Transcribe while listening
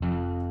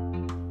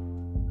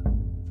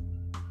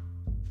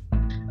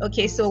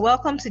Okay, so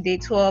welcome to day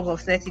 12 of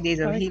 30 Days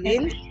of Okay.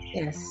 Healing.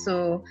 Yes,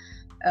 so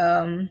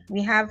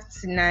we have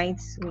tonight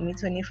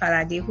Tony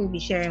Falade who will be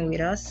sharing with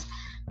us,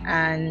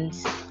 and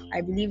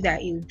I believe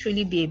that it will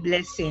truly be a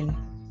blessing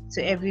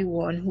to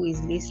everyone who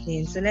is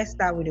listening. So let's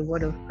start with a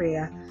word of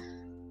prayer.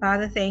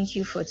 Father, thank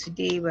you for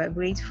today. We're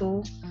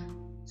grateful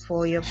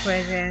for your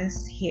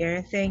presence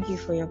here. Thank you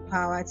for your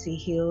power to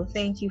heal.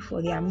 Thank you for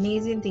the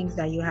amazing things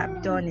that you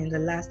have done in the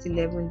last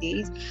 11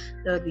 days.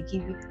 Lord, we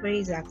give you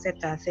praise.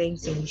 Accept our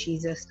thanks in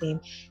Jesus'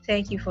 name.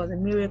 Thank you for the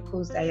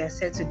miracles that you are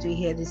set to do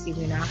here this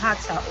evening. Our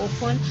hearts are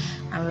open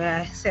and we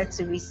are set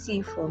to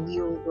receive from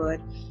you,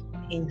 God.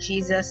 In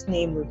Jesus'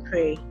 name we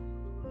pray.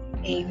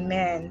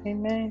 Amen.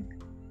 Amen.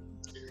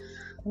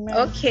 Amen.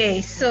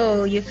 Okay,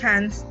 so you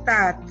can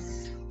start.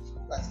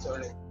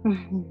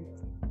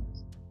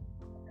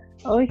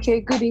 Okay,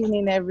 good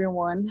evening,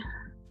 everyone.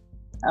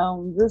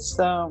 This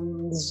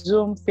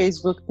Zoom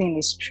Facebook thing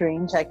is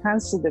strange. I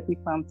can't see the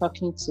people I'm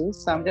talking to,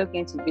 so I'm just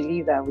going to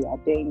believe that we are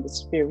there in the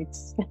spirit.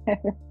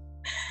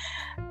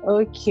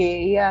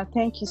 Okay, yeah,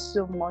 thank you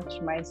so much,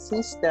 my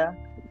sister,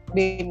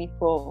 Baby,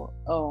 for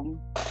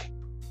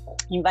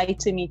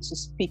inviting me to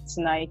speak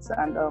tonight.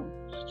 And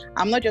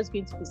I'm not just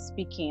going to be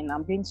speaking.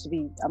 I'm going to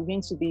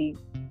be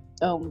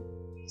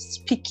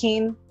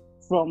speaking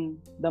from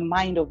the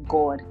mind of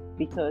God,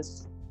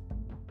 because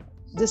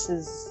this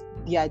is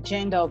the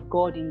agenda of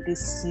God in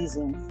this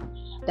season,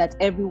 that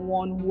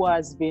everyone who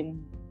has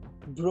been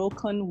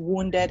broken,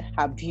 wounded,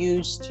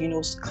 abused,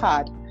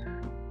 scarred,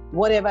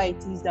 whatever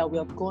it is that we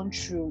have gone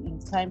through in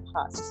time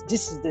past,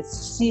 this is the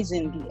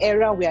season, the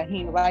era we are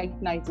in right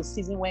now is the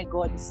season where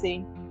God is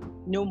saying,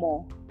 no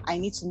more. I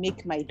need to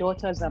make my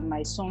daughters and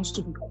my sons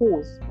to be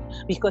whole,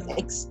 because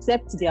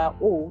except they are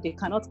whole, they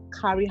cannot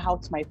carry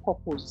out my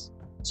purpose.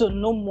 So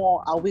no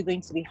more are we going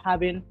to be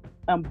having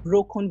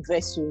broken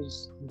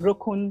vessels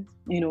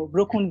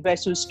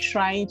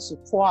trying to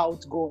pour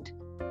out God.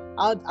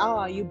 How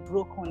are you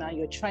broken and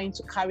you're trying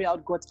to carry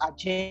out God's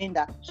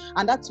agenda?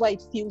 And that's why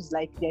it feels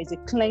like there is a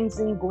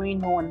cleansing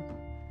going on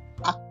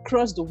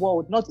across the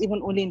world, not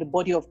even only in the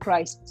body of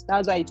Christ.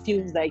 That's why it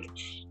feels like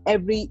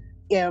every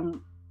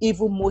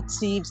evil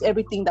motives,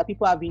 everything that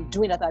people have been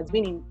doing that has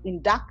been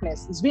in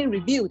darkness is being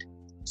revealed.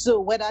 So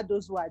whether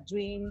those who are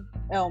doing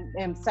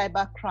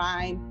cyber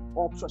crime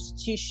or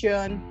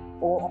prostitution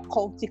or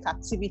occultic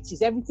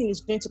activities, everything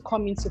is going to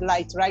come into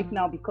light right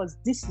now, because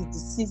this is the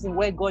season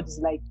where God is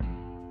like,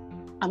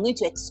 I'm going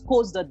to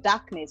expose the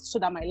darkness so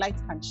that my light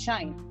can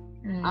shine.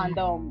 And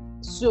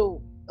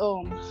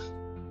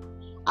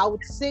I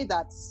would say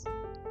that,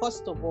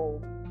 first of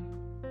all,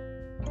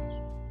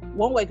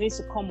 when we're going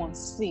to come on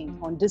this scene,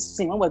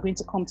 when we're going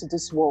to come to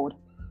this world,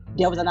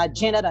 there was an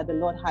agenda that the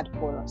Lord had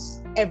for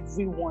us,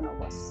 every one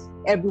of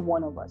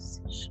us.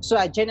 So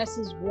at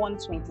Genesis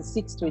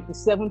 1:26,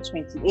 27,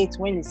 28,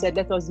 when he said,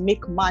 let us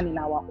make man in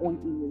our own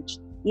image,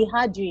 he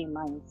had you in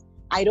mind.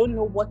 I don't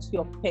know what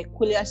your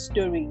peculiar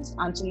story is,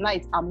 and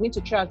tonight I'm going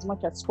to try as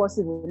much as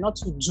possible not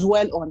to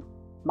dwell on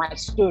my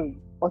story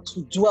or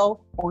to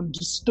dwell on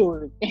the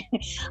story.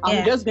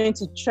 I'm going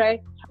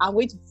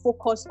to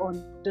focus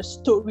on the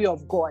story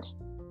of God,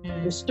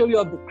 the story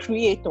of the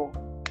Creator,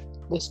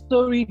 the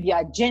story, the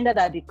agenda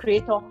that the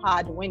Creator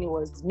had when he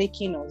was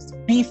making us,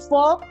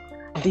 before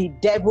the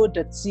devil,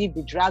 the thief,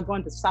 the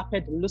dragon, the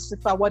serpent, the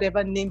Lucifer,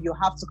 whatever name you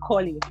have to call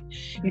it,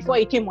 before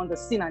he came on the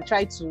scene and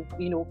tried to,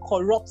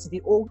 corrupt the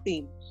whole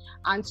thing.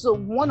 And so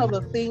one of the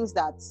things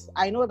that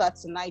I know that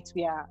tonight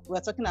we're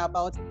talking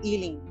about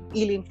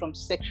healing from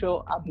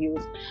sexual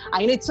abuse.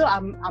 And it's so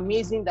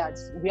amazing that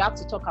we have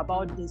to talk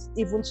about this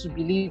even to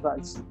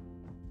believers.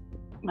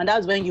 And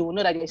that's when you will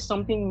know that there's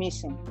something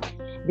missing.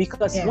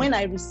 Because when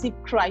I receive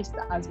Christ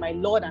as my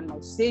Lord and my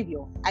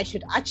Savior, I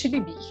should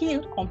actually be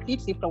healed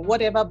completely from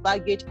whatever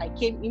baggage I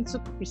came into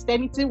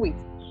Christianity with.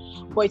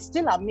 But it's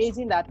still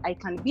amazing that I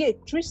can be a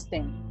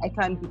Christian, I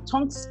can be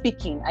tongue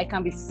speaking, I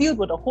can be filled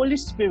with the Holy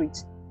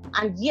Spirit,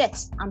 and yet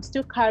I'm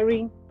still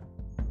carrying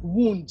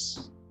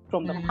wounds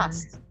from the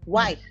past.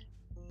 Why?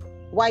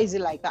 Why is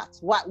it like that?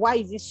 Why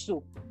is it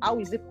so? How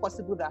is it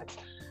possible that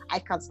I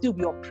can still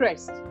be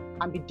oppressed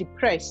and be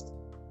depressed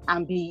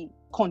and be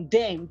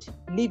condemned,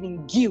 live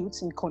in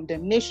guilt and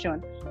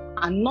condemnation,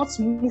 and not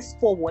move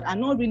forward and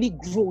not really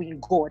grow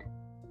in God,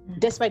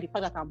 despite the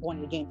fact that I'm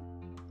born again?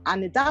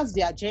 And that's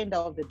the agenda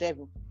of the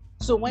devil.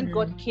 So when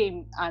God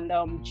came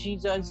and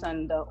Jesus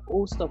and the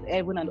host of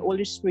heaven and the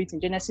Holy Spirit in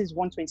Genesis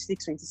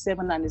 1:26,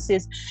 27, and it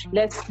says,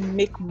 let's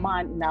make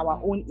man in our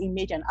own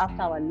image and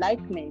after our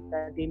likeness,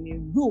 that they may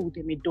rule,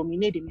 they may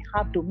dominate, they may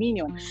have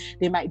dominion,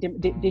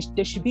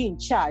 they should be in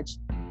charge.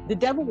 The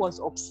devil was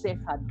upset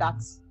at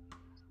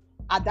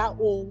that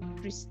whole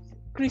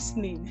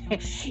christening.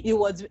 It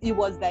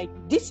was like,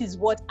 this is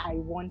what I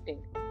wanted,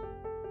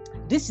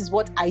 this is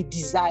what I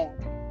desired,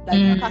 that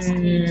you cast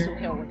me into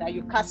hell, that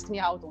you cast me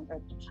out on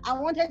earth. I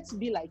wanted to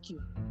be like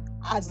you,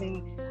 as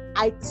in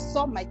I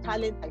saw my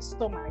talent, I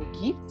saw my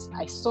gift,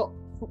 I saw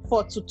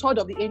for 2/3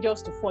 of the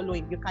angels to follow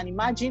him. You can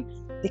imagine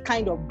the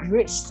kind of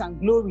grace and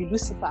glory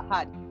Lucifer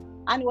had,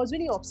 and he was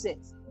really upset.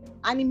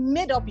 And he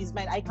made up his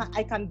mind.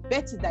 I can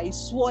bet it that he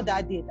swore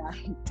that day that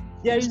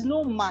there is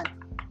no man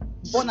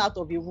born out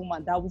of a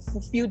woman that will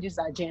fulfill this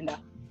agenda.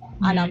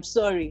 And I'm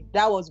sorry,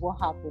 that was what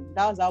happened.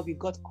 That was how we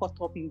got caught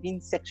up in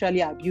being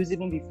sexually abused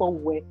even before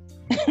we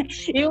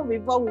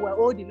were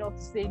old enough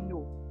to say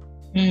no.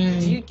 Do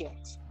you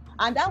get?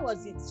 And that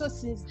was it. So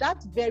since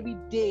that very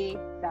day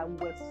that we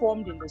were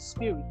formed in the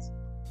spirit,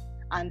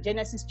 and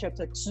Genesis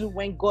chapter 2,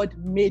 when God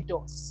made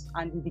us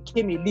and we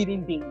became a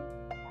living being,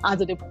 and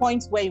to the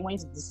point where he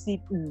went to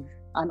deceive Eve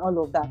and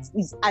all of that,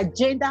 his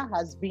agenda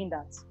has been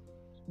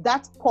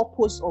that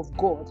purpose of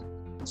God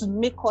to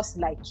make us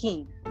like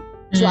him,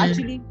 to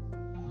actually,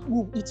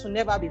 it will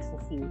never be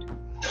fulfilled.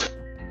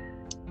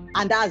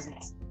 And that's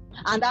it.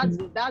 And that's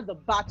the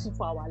battle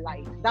for our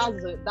life.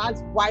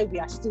 That's why we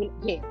are still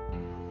here.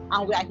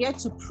 And we are here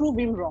to prove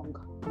him wrong.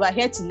 We are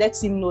here to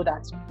let him know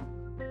that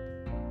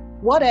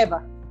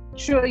whatever,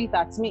 throw it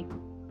at me.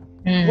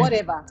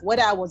 Whatever,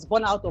 whether I was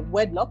born out of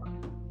wedlock,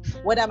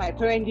 whether my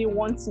parents didn't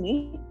want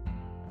me,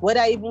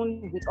 whether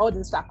even with all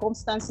the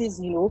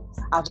circumstances,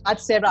 I've had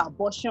several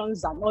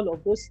abortions and all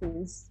of those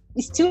things,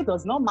 it still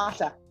does not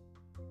matter.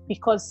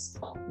 Because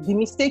the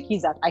mistake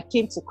is that I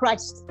came to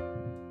Christ.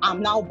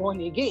 I'm now born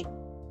again.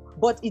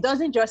 But it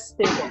doesn't just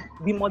stay there.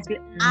 We must be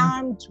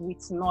armed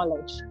with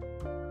knowledge.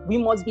 We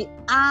must be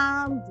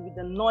armed with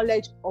the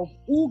knowledge of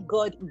who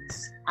God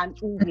is and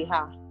who we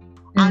are.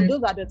 And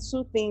those are the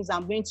two things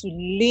I'm going to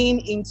lean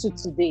into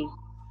today.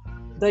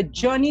 The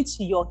journey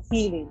to your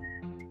healing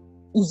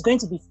is going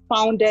to be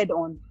founded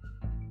on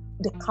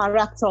the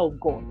character of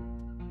God,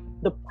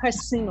 the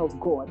person of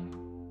God,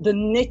 the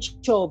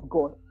nature of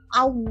God.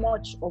 How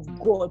much of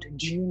God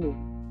do you know?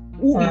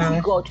 Who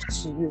is God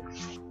to you?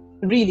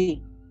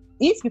 Really,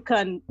 if you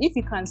can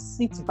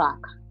sit back,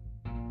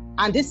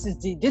 and this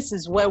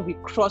is where we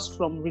cross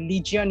from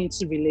religion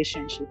into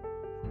relationship.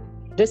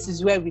 This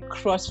is where we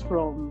cross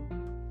from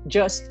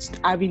just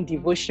having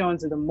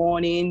devotions in the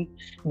morning,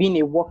 being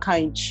a worker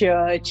in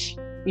church,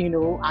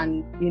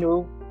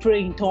 and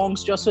praying in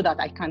tongues just so that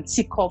I can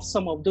tick off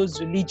some of those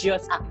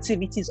religious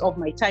activities of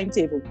my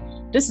timetable.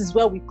 This is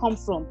where we come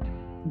from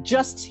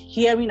just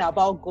hearing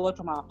about God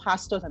from our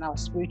pastors and our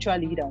spiritual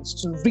leaders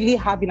to really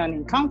having an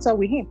encounter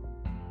with him.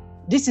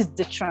 This is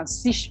the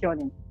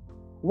transitioning.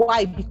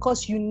 Why?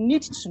 Because you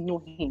need to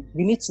know him.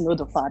 You need to know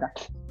the Father.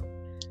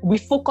 We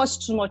focus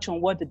too much on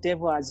what the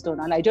devil has done.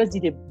 And I just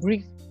did a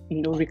brief,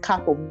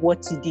 recap of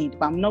what he did,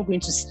 but I'm not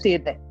going to stay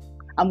there.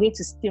 I'm going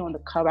to stay on the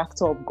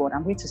character of God.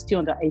 I'm going to stay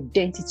on the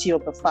identity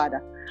of the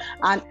Father.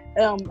 And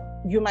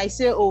you might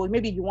say, oh,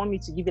 maybe you want me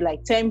to give you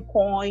like 10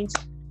 points.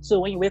 So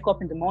when you wake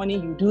up in the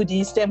morning, you do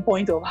these 10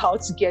 points of how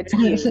to get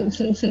here.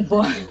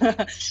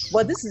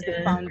 but this is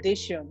the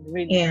foundation,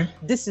 really. Yeah.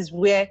 This is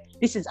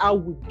how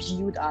we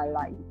build our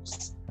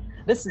lives.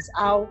 This is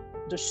how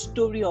the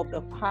story of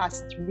the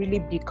past really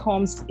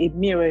becomes a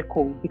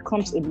miracle,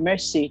 becomes a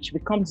message,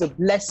 becomes a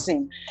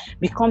blessing,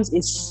 becomes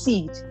a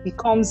seed,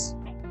 becomes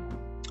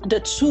the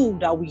tool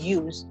that we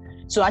use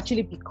to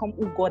actually become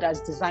who God has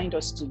designed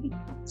us to be.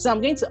 So I'm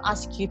going to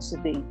ask you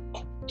today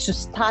to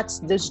start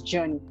this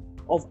journey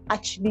of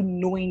actually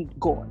knowing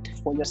God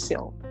for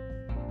yourself.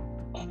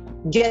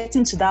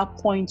 Getting to that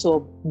point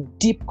of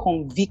deep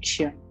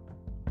conviction.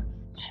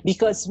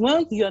 Because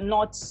when we don't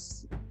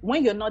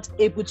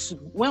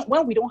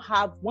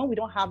have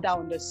that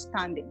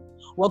understanding,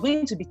 we're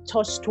going to be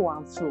tossed to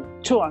and fro.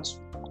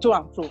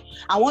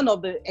 And one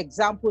of the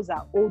examples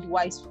are old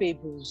wise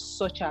fables,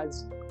 such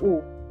as,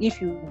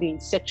 if you've been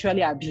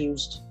sexually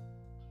abused,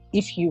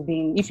 if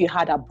you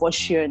had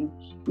abortion,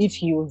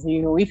 if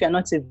you're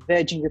not a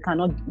virgin, you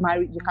cannot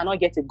marry, you cannot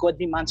get a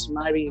godly man to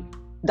marry you.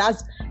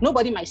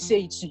 Nobody might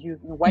say it to you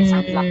in white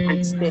and black, but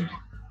it's there.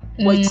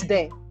 But it's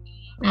there.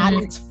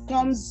 And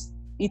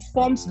it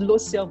forms low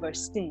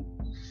self-esteem.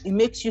 It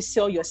makes you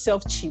sell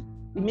yourself cheap.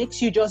 It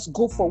makes you just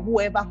go for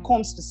whoever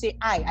comes to say,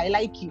 I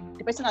like you.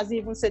 The person hasn't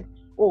even said,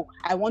 oh,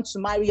 I want to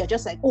marry you. You're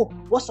just like, oh,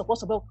 what's up?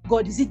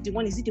 God, is it the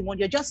one?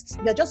 You're just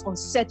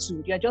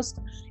unsettled. You're just,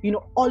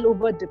 all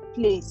over the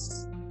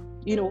place.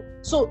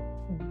 So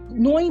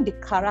knowing the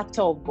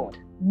character of God,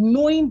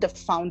 knowing the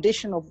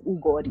foundation of who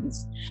God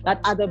is,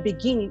 that at the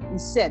beginning he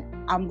said,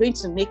 I'm going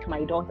to make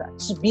my daughter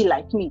to be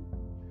like me.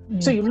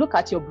 So you look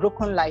at your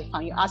broken life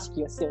and you ask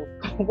yourself,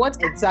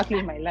 what exactly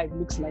in my life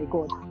looks like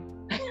God?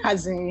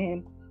 As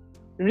in,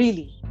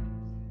 really?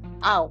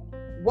 How?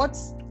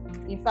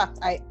 In fact,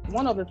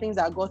 one of the things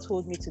that God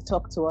told me to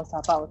talk to us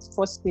about,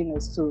 first thing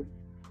is to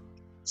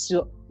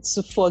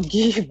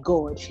forgive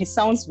God. It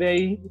sounds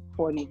very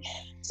funny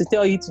to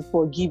tell you to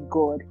forgive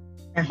God.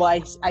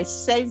 But I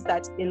sense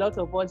that a lot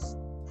of us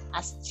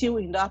are still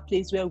in that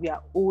place where we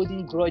are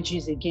holding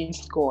grudges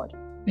against God,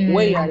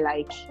 where you are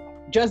like,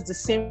 just the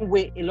same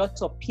way a lot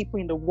of people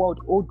in the world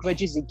hold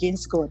grudges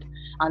against God,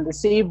 and they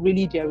say, if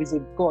really there is a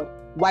God,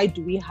 why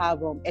do we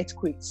have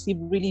earthquakes? If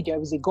really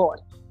there is a God,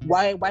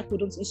 why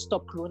couldn't he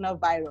stop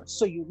coronavirus?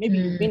 So you've been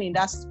in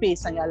that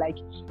space and you're like,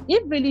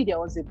 if really there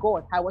was a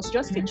God, I was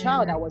just a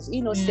child, I was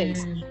innocent.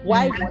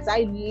 Why was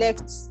I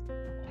left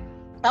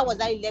Why was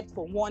I left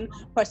for one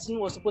person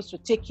who was supposed to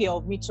take care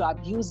of me to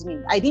abuse me?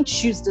 I didn't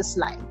choose this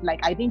life. Like,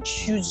 I didn't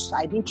choose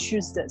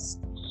this.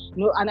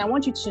 You know, and I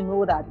want you to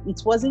know that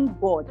it wasn't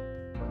God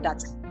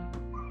that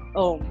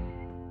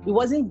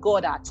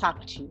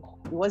attacked you.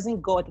 It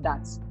wasn't God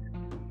that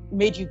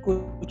made you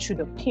go through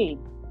the pain,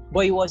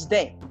 but He was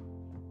there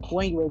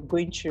when you were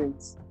going through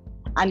it,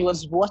 and He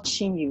was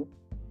watching you,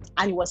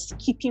 and He was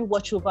keeping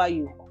watch over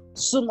you,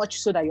 so much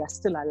so that you are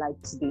still alive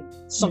today.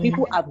 Some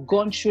people have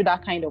gone through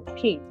that kind of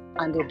pain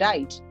and they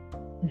died,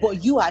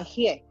 but you are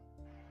here.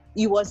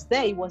 He was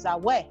there, He was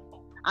aware,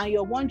 and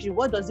you're wondering,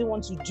 what does He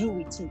want to do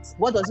with it?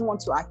 What does He want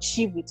to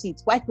achieve with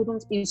it? Why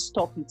couldn't He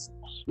stop it?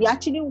 He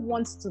actually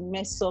wants to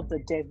mess up the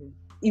devil.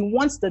 He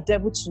wants the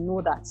devil to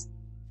know that.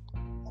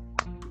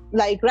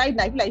 Like right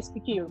now, I feel like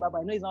speaking Yoruba, but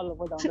I know it's not all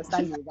of us that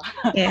understand Yoruba.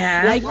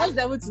 Yeah. Like, he wants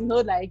the devil to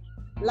know, like,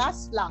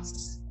 last,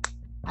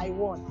 I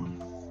won.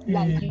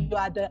 Like, you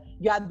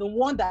are the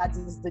one that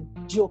is the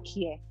joke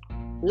here.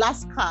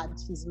 Last card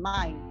is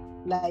mine.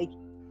 Like,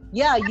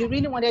 yeah, you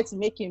really wanted to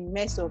make a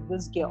mess of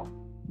this girl,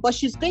 but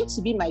she's going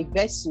to be my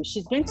vessel.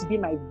 She's going to be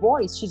my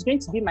voice. She's going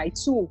to be my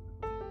tool.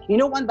 You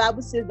know, one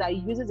Bible says that He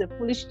uses the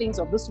foolish things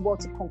of this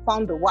world to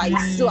confound the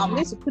wise. So I'm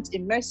going to put a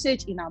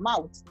message in her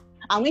mouth.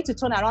 I'm going to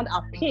turn around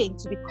her pain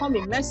to become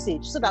a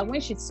message, so that when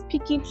she's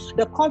speaking,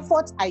 the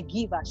comfort I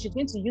give her, she's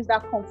going to use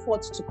that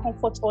comfort to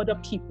comfort other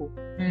people.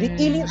 The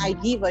healing I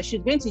give her,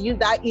 she's going to use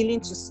that healing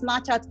to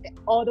snatch out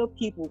other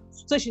people.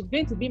 So she's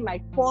going to be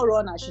my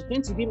forerunner. She's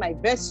going to be my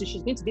vessel.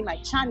 She's going to be my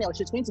channel.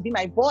 She's going to be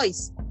my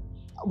voice.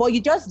 But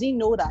you just didn't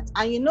know that.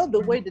 And you know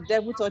the way the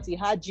devil thought he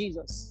had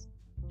Jesus.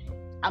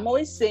 I'm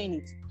always saying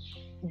it.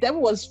 The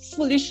devil was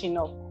foolish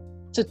enough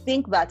to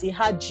think that he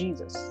had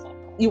Jesus.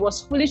 He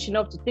was foolish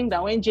enough to think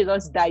that when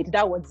Jesus died,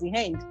 that was the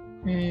end.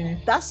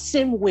 That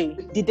same way,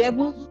 the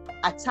devil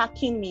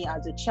attacking me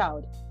as a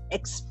child,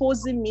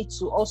 exposing me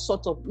to all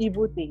sorts of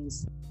evil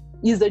things,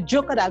 is the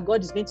joker that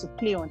God is going to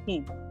play on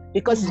him,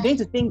 because he's going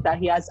to think that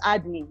he has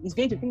had me. He's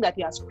going to think that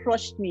he has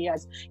crushed me,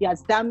 he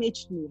has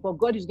damaged me. But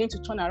God is going to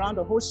turn around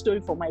the whole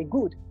story for my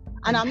good.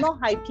 And I'm not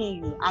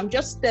hyping you. I'm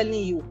just telling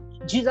you,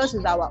 Jesus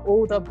is our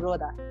older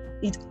brother.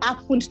 It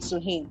happened to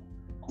him.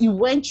 He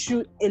went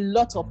through a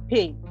lot of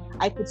pain.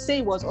 I could say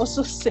he was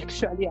also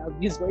sexually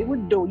abused, but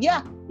even though,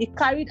 he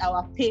carried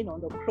our pain on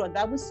the cross. The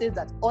Bible says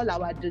that all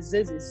our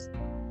diseases,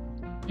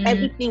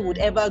 everything would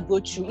ever go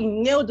through, He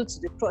nailed it to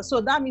the cross. So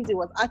that means He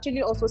was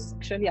actually also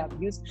sexually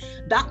abused.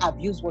 That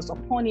abuse was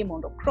upon Him on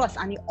the cross,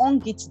 and He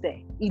hung it there.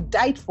 He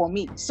died for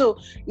me. So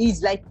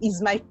He's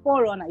my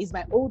forerunner. He's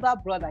my older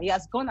brother. He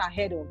has gone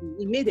ahead of me.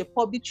 He made a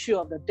public show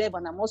of the devil,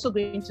 and I'm also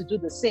going to do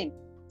the same.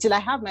 Till I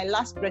have my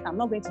last breath, I'm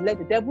not going to let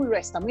the devil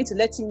rest. I'm going to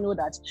let him know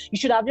that you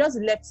should have just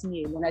left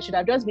me alone. I should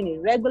have just been a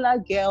regular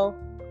girl.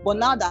 But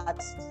now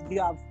that you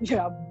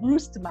have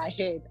bruised my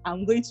head,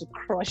 I'm going to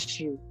crush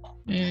you.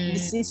 You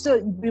see, so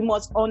we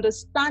must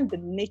understand the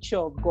nature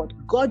of God.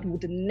 God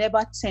would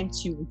never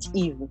tempt you with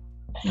evil.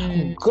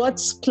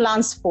 God's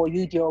plans for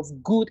you, they're of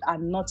good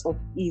and not of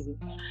evil.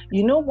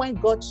 You know, when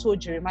God told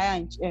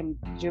Jeremiah in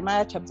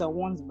Jeremiah chapter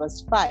 1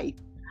 verse 5,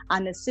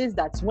 and it says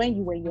that when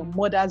you were in your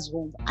mother's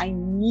womb, I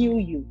knew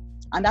you.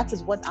 And that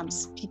is what I'm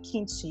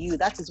speaking to you.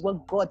 That is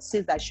what God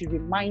says I should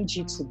remind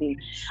you today.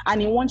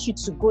 And He wants you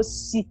to go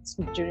sit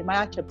with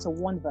Jeremiah chapter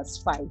 1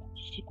 verse 5.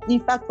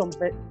 In fact, from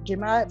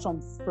Jeremiah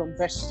from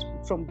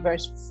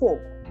verse 4.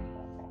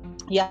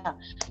 Yeah.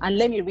 And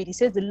let me read. It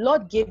says, the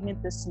Lord gave me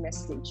this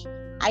message.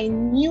 I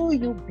knew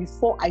you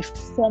before I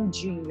formed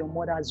you in your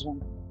mother's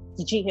womb.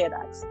 Did you hear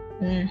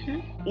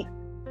that?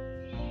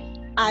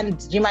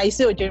 And you might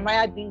say,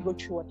 Jeremiah didn't go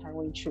through what I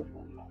went through.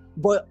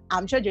 But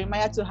I'm sure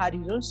Jeremiah too had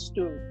his own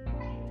story.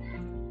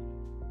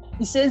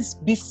 He says,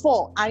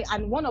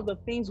 and one of the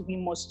things we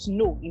must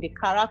know in the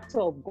character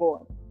of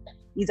God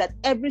is that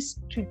every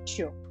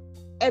scripture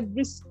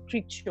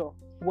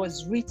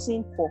was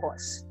written for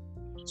us.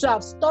 So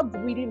I've stopped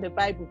reading the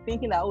Bible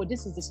thinking that,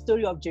 this is the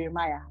story of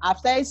Jeremiah. I've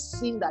started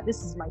seeing that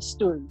this is my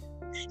story.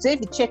 So if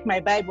you check my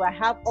Bible, I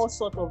have all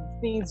sorts of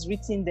things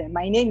written there.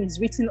 My name is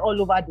written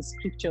all over the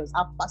scriptures.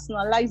 I've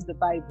personalized the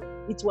Bible.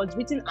 It was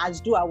written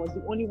as though I was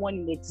the only one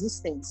in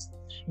existence.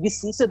 You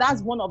see, so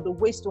that's one of the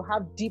ways to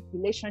have deep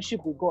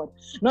relationship with God.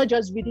 Not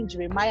just reading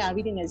Jeremiah and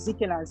reading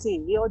Ezekiel and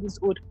saying, all these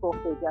old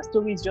prophets, their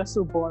story is just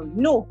so boring.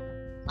 No,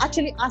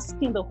 actually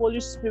asking the Holy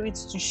Spirit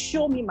to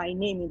show me my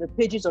name in the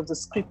pages of the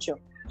scripture.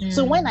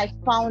 So when I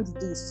found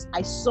this,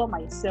 I saw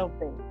myself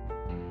there.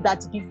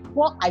 That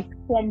before I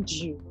formed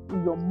you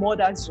in your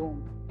mother's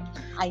womb,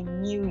 I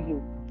knew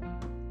you.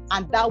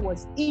 And that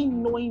was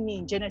in knowing me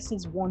in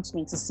Genesis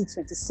 1:26,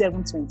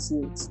 27,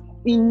 28.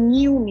 He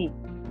knew me.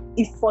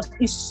 He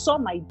saw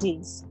my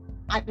days,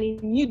 and He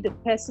knew the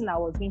person I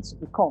was going to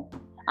become.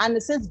 And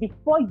it says,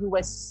 before you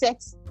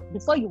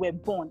were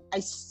born, I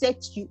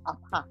set you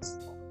apart.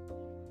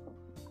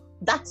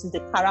 That is the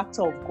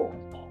character of God.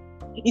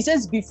 He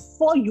says,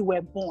 before you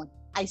were born,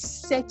 I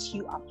set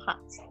you apart.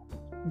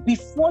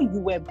 Before you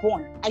were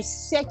born, I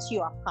set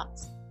you apart.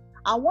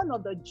 And one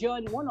of the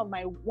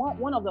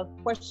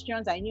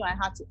questions I knew I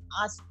had to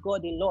ask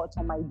God a lot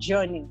on my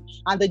journey,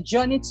 and the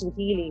journey to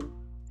healing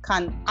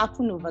can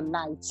happen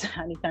overnight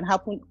and it can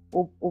happen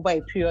over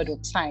a period of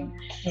time.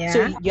 Yeah.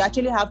 So you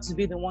actually have to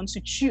be the one to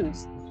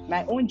choose.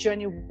 My own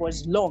journey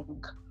was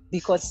long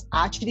because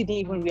I actually didn't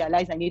even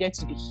realize I needed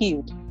to be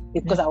healed,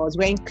 because I was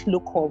wearing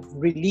cloak of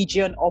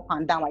religion up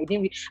and down. I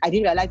didn't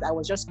realize I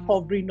was just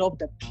covering up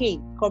the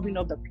pain.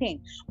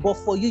 But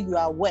for you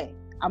are aware.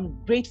 I'm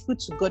grateful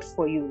to God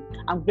for you.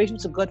 I'm grateful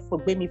to God for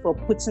me for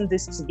putting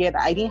this together.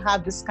 I didn't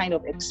have this kind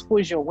of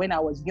exposure when I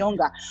was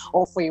younger,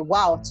 or for a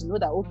while, to know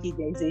that, okay,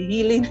 there is a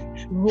healing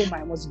room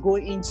I must go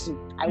into.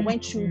 I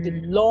went through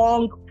the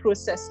long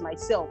process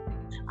myself.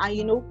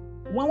 And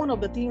one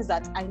of the things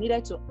that I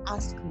needed to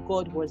ask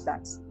God was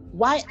that,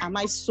 why am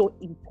I so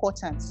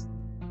important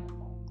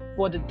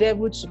for the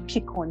devil to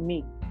pick on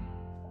me?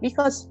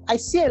 Because I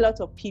see a lot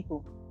of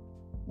people,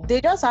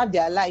 they just have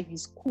their life,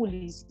 it's cool,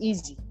 it's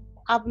easy.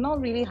 I've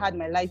not really had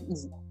my life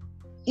easy.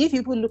 If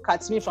people look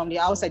at me from the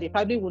outside, they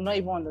probably will not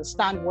even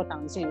understand what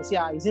I'm saying. They say,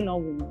 is it not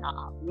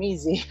Wunmi? Me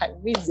is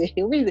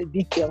a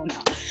big girl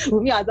now.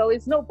 Wunmi has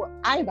always, no, but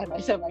I by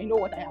myself, I know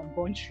what I have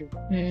gone through.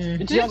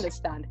 Mm-hmm. Do you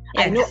understand?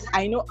 Yes.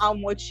 I know how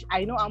much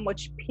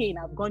pain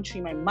I've gone through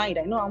in my mind.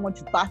 I know how much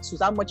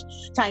battles, how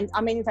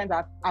many times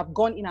I've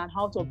gone in and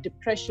out of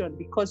depression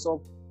because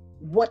of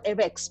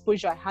whatever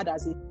exposure I had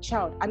as a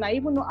child. And I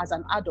even know as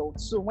an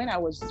adult. So when I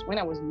was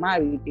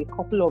married a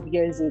couple of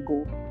years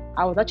ago,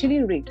 I was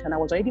actually raped and I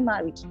was already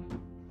married.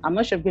 I'm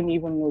not sure if Gemi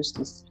even knows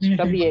this. She's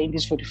probably hearing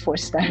this for the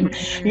first time.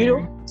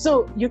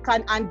 So you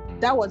can, and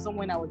that wasn't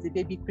when I was a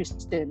baby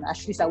Christian.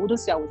 At least I wouldn't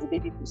say I was a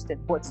baby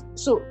Christian, but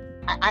so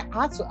I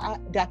had to,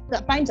 there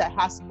are times I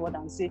ask God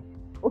and say,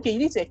 okay, you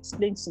need to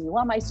explain to me,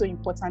 why am I so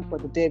important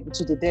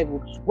to the devil?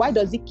 Why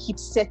does he keep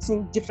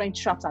setting different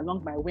traps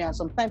along my way? And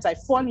sometimes I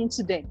fall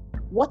into them.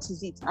 What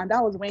is it? And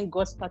that was when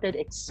God started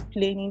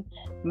explaining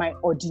my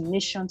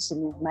ordination to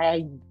me, my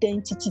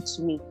identity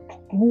to me,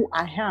 who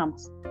I am.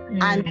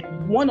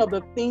 And one of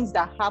the things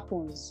that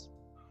happens,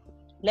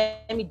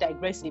 let me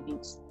digress a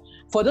bit.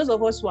 For those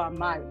of us who are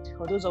married,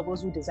 for those of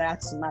us who desire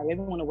to marry,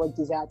 every one of us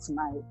desire to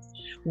marry,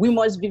 we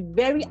must be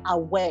very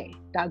aware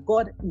that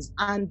God is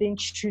handing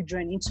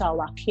children into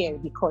our care,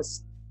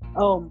 because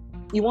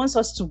he wants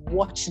us to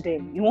watch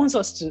them. He wants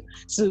us to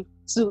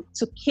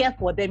care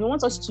for them. He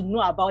wants us to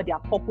know about their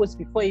purpose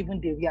before even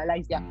they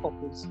realize their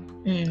purpose.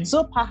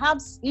 So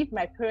perhaps if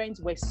my parents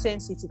were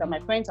sensitive, and my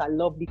parents are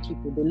lovely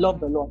people, they love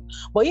the Lord,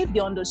 but if they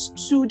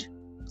understood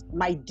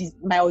my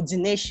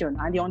ordination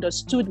and they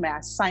understood my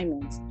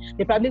assignment,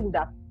 they probably would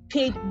have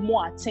paid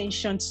more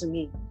attention to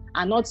me,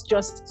 and not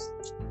just,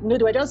 they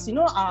were just,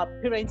 our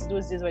parents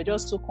those days were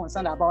just so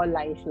concerned about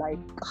life, like,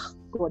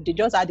 God, they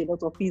just had a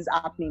lot of things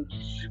happening.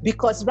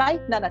 Because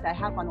right now that I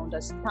have an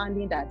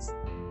understanding that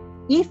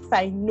if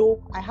I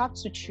know I have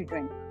 2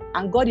 children,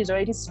 and God is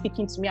already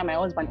speaking to me and my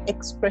husband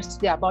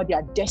expressly about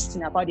their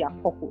destiny, about their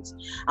purpose,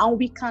 and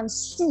we can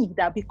see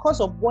that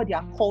because of what they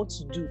are called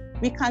to do,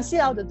 we can see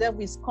how the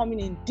devil is coming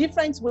in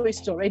different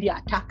ways to already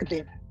attack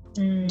them.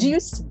 Do you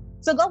see?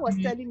 So God was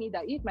telling me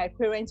that if my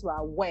parents were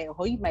aware,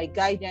 or if my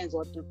guardians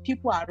or the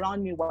people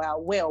around me were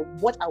aware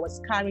of what I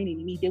was carrying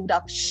in me, they would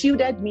have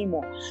shielded me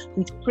more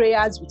with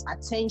prayers, with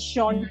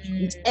attention,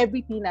 with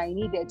everything I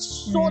needed,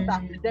 so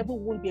that the devil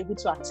wouldn't be able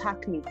to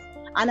attack me.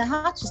 And I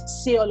had to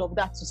say all of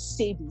that to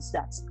say this,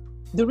 that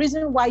the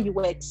reason why you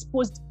were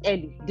exposed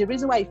early, the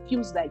reason why it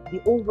feels like the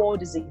whole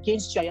world is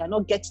against you and you're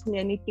not getting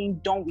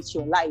anything done with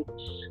your life,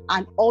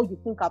 and all you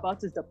think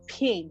about is the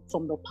pain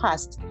from the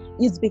past,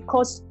 is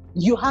because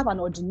you have an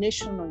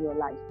ordination on your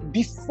life.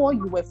 Before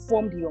you were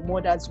formed in your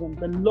mother's womb,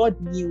 the Lord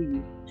knew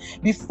you.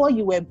 Before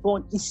you were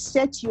born, he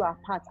set you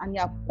apart and he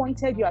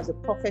appointed you as a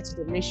prophet to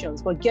the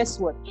nations. But guess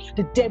what?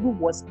 The devil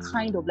was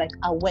kind of like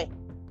aware.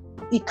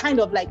 He kind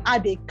of like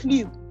had a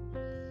clue.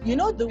 You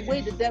know the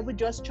way the devil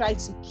just tried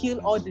to kill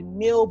all the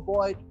male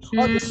boys,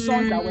 all the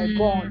sons that were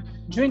born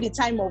during the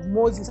time of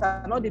Moses,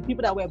 and all the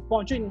people that were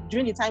born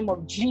during the time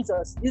of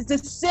Jesus. It's the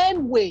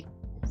same way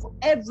for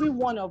every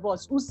one of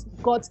us whose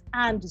God's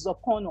hand is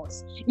upon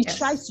us. He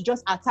tries to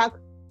just attack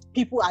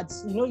people at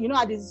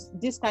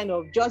this kind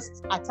of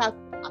just attack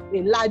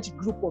a large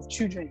group of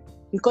children,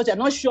 because you're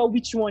not sure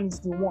which one is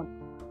the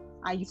one,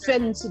 and you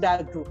fell into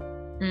that group.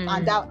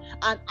 And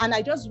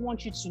I just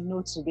want you to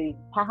know today,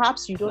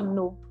 perhaps you don't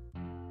know.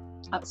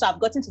 So I've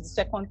gotten to the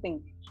second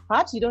thing.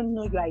 Perhaps you don't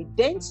know your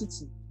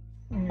identity.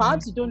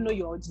 Perhaps you don't know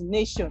your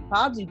ordination.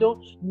 Perhaps you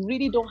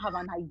really don't have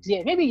an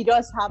idea. Maybe you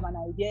just have an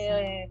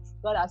idea.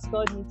 God has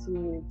called me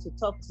to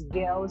talk to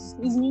girls.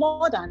 It's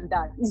more than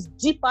that. It's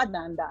deeper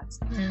than that.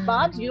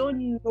 Perhaps you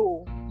don't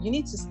know. You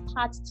need to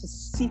start to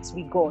sit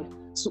with God,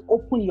 to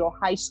open your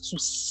eyes to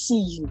see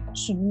you,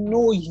 to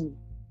know you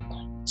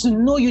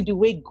the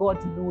way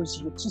God knows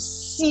you, to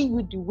see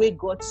you the way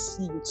God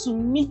sees you, to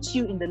meet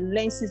you in the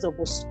lenses of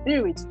the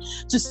Spirit,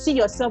 to see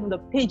yourself in the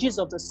pages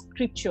of the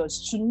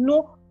scriptures, to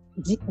know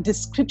the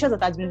scriptures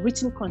that has been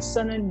written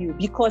concerning you,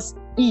 because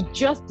he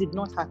just did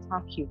not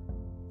attack you.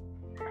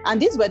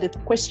 And these were the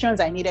questions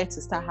I needed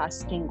to start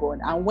asking God.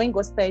 And when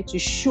God started to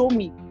show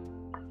me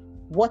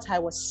what I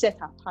was set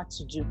apart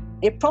to do.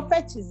 A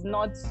prophet is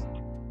not,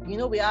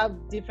 we have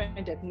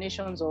different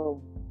definitions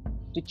of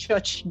the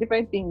church,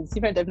 different things,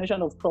 different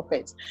definition of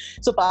prophets.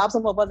 So perhaps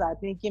some of us are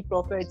thinking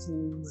prophet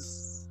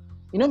is,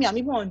 me, I'm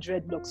even on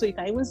dreadlocks. So you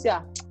can even say,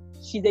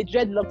 she's a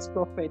dreadlocks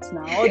prophet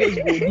now. All those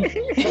babies.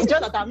 It's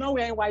just that I'm not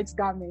wearing white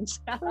garments.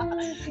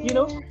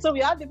 So we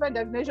have different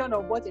definition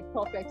of what a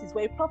prophet is.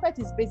 But a prophet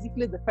is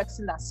basically the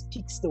person that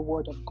speaks the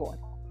word of God,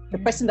 the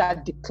person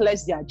that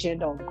declares the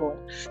agenda of God.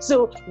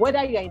 So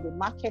whether you're in the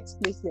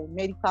marketplace, you're a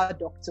medical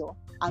doctor,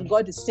 and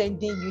God is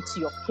sending you to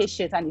your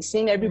patient, and He's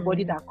saying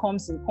everybody that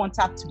comes in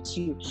contact with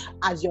you,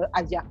 as you're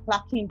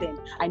clapping them,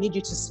 I need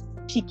you to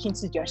speak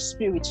into their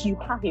spirit. You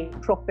have a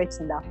prophet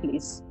in that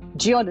place.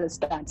 Do you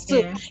understand?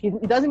 So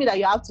it doesn't mean that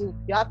you have to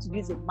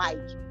use a mic.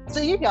 So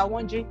if you are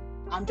wondering,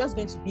 I'm just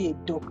going to be a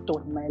doctor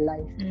in my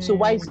life. So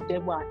why is the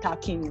devil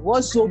attacking me?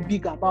 What's so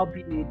big about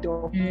being a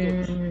doctor?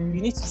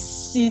 You need to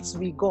sit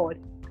with God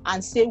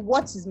and say,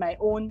 what is my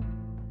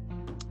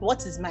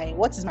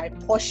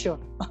portion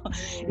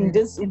in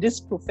this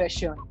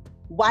profession?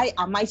 Why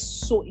am I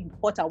so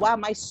important? Why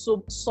am I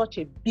such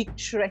a big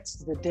threat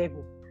to the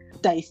devil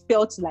that it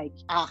felt like,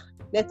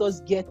 let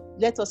us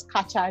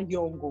catch her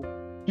young.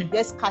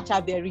 Let's catch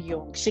her very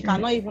young. She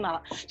can't even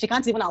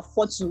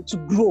afford to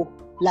grow.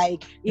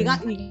 Like you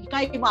can't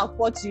even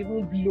afford to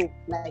even blow.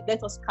 Like,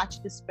 let us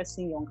catch this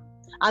person young.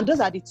 And those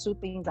are the two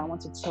things I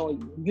want to tell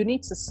you. You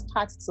need to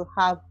start to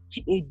have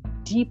a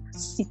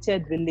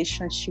deep-seated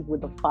relationship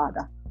with the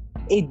Father,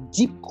 a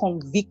deep,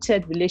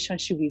 convicted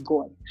relationship with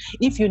God.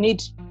 If you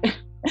need,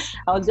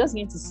 I was just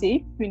going to say,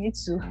 if you need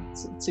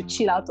to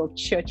chill out of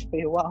church for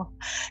a while,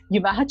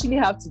 you might actually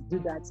have to do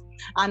that.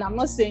 And I'm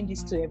not saying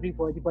this to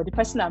everybody, but the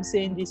person I'm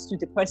saying this to,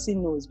 the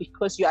person knows,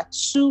 because you are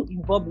too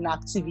involved in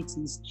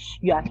activities.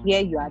 You are here,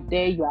 you are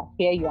there, you are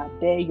here, you are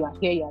there, you are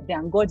here, you are there.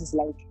 And God is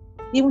like,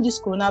 even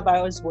this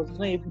coronavirus was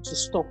not able to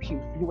stop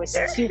you. You were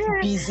still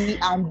busy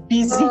and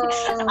busy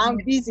and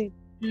busy.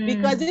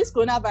 Because this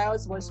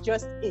coronavirus was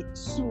just a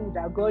tool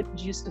that God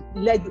used to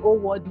let the whole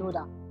world know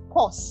that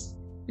pause.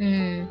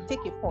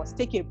 Take a pause,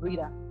 take a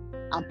breather,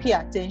 and pay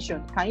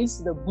attention. Can you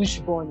see the bush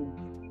burning?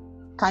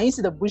 Can you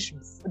see the bush?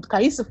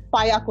 Can you see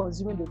fire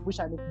consuming the bush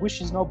and the bush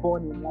is not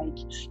burning? Like,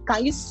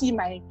 can you see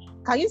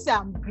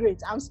I'm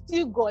great? I'm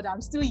still God.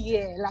 I'm still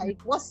here. Like,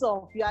 what's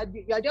up? You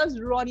are just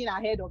running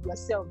ahead of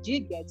yourself. Do you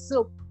get?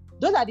 So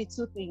those are the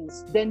two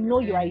things. Then know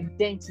your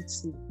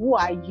identity. Who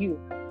are you?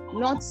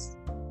 Not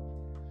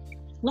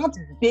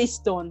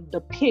based on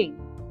the pain,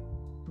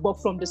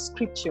 but from the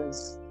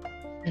scriptures.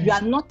 You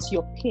are not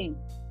your pain.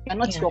 You are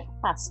not your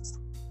past.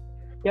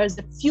 There is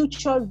a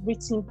future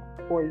written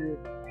for you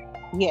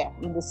here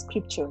in the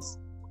scriptures.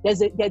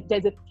 There's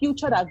a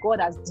future that God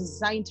has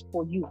designed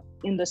for you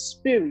in the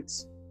spirit.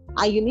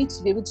 And you need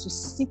to be able to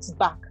sit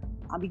back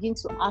and begin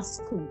to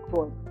ask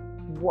God,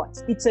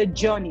 what? It's a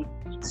journey.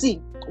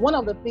 See, one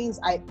of the things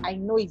I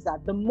know is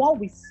that the more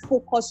we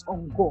focus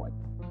on God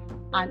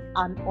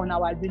and on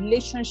our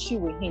relationship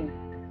with Him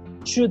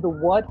through the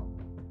word,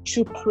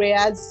 through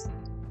prayers,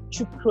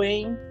 through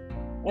praying,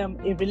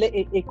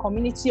 a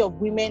community of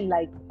women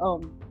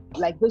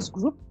like this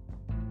group,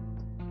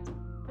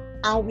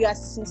 and we are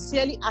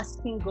sincerely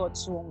asking God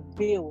to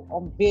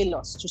unveil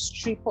us, to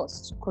strip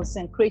us, to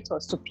consecrate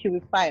us, to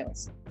purify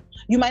us.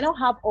 You might not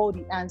have all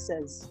the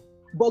answers,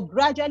 but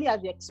gradually,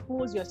 as you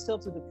expose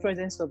yourself to the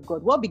presence of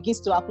God, what begins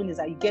to happen is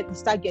that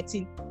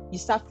you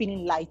start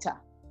feeling lighter.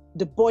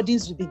 The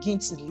bodies will begin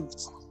to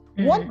lift.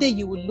 One day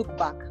you will look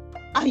back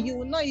and you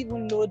will not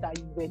even know that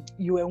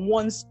you were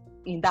once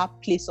in that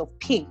place of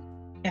pain.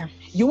 Yeah.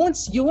 You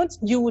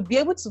would be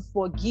able to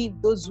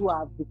forgive those who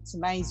have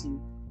victimized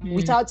you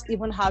without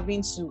even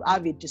having to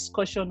have a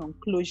discussion on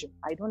closure.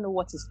 I don't know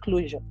what is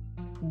closure.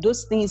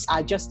 Those things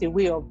are just a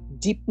way of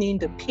deepening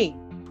the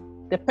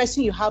pain. The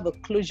person you have a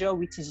closure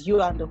with is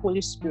you and the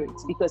Holy Spirit,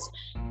 because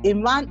a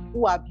man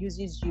who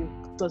abuses you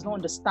does not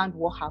understand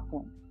what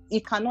happened. He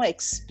cannot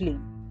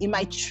explain. He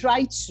might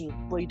try to,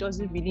 but he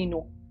doesn't really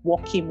know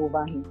what came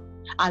over him.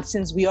 And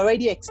since we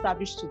already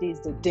established today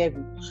is the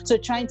devil, so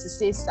trying to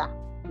say, sir,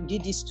 you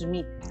did this to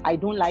me, I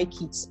don't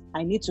like it,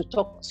 I need to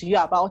talk to you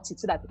about it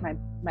so that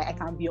I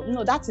can be,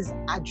 that is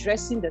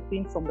addressing the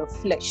thing from the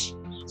flesh.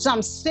 So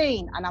I'm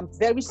saying, and I'm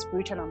very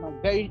spiritual, and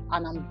I'm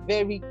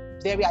very,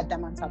 very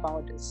adamant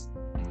about this.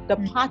 The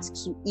path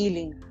to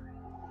healing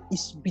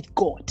is with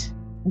God.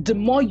 The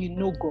more you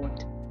know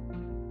God.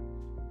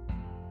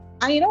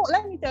 And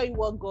let me tell you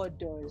what God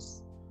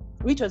does,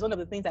 which was one of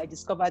the things I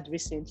discovered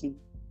recently.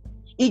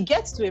 It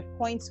gets to a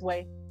point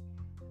where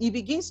he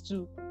begins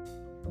to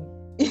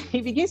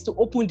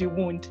open the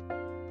wound.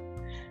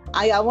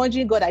 I am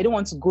wondering, God, I don't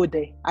want to go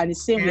there. And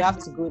he's saying we have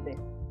to go there.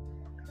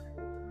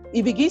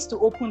 He begins to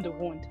open the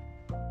wound.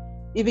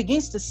 He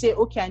begins to say,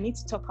 okay, we need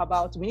to talk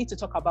about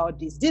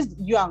this. This,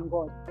 you and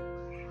God.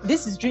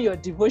 This is during your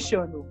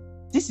devotion.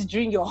 This is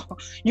during you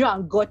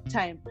and God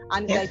time.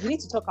 And we need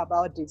to talk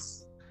about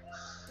this.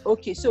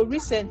 Okay, so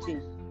recently,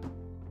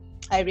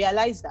 I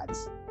realized that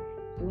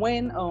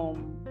when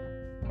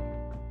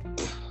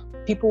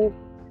people,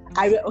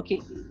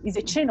 it's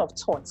a chain of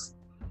thoughts,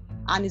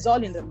 and it's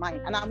all in the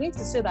mind. And I'm going to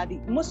say that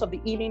most of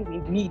the healing we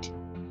need,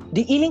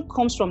 the healing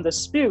comes from the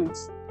spirit,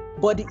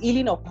 but the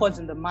healing occurs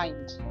in the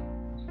mind.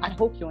 I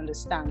hope you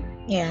understand.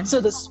 Yeah. So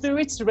the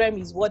spirit's realm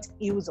is what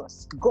heals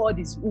us. God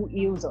is who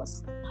heals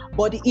us.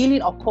 But the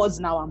healing occurs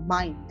in our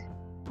mind.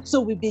 So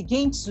we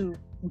begin to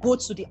go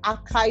to the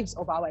archives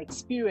of our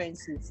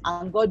experiences,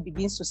 and God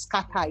begins to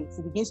scatter it.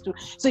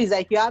 So it's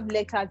like you have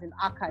letters in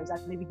archives,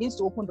 and He begins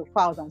to open the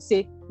files and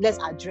say, let's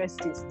address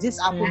this. This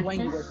happened when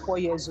you were 4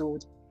 years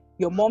old.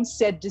 Your mom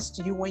said this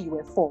to you when you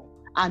were 4.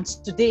 And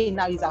today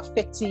now is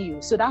affecting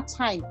you. So that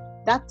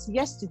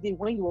yesterday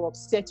when you were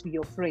upset with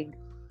your friend,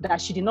 that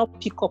she did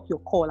not pick up your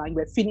call and you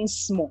were feeling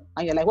small,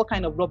 and you're like, what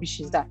kind of rubbish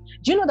is that?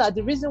 Do you know that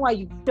the reason why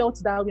you felt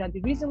that way, and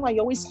the reason why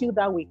you always feel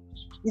that way,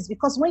 is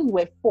because when you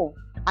were 4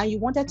 and you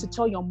wanted to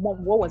tell your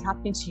mom what was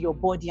happening to your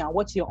body and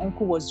what your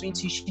uncle was doing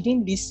to you, she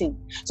didn't listen.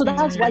 So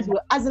that's why you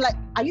were, as in, like,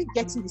 are you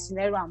getting the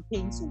scenario I'm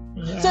painting?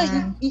 Yeah. So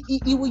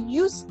he will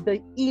use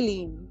the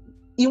healing.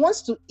 He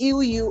wants to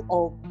heal you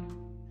of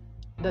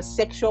the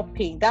sexual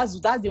pain. That's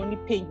the only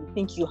pain you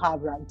think you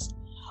have, right?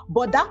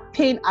 But that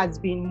pain has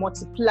been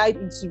multiplied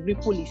into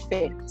ripple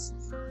effects.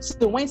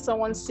 So when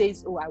someone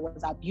says, oh, I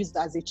was abused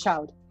as a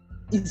child,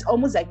 it's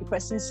almost like the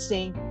person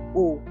saying,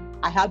 oh,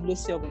 I have low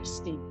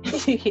self-esteem.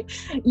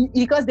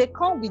 Because they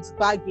come with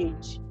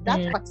baggage.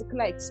 That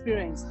particular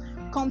experience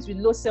comes with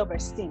low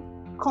self-esteem,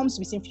 comes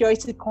with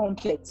inferiority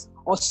complex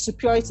or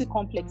superiority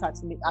complex,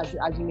 as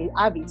you may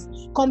have it,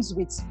 comes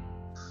with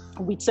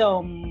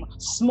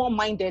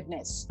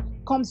small-mindedness,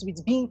 comes with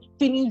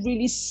feeling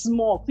really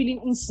small, feeling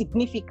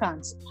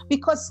insignificant,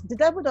 because the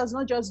devil does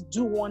not just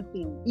do one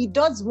thing. He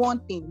does one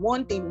thing,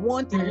 and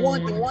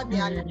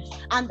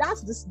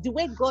that's the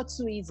way God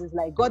too is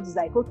like, God is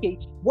like, okay,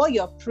 what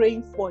you're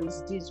praying for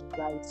is this,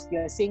 right?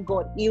 You're saying,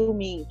 God, heal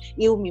me,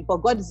 but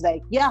God is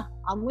like, yeah,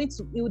 I'm going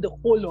to heal the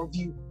whole of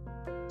you.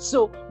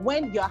 So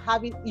when you're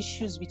having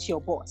issues with your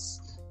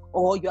boss,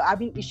 or you're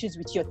having issues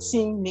with your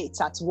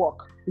teammates at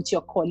work, with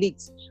your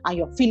colleagues, and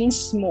you're feeling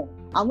small,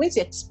 I'm going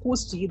to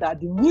expose to you that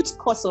the root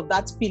cause of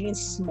that feeling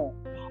small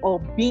or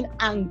being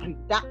angry,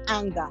 that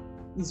anger,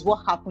 is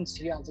what happened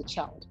to you as a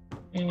child.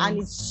 And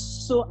it's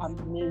so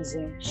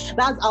amazing.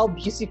 That's how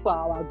beautiful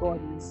our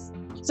God is.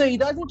 So He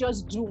doesn't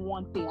just do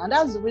one thing. And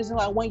that's the reason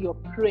why when you're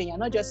praying, you're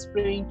not just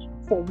praying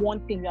for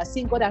one thing. You're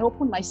saying, God, I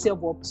open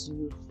myself up to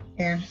you.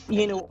 Yeah.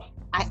 You know,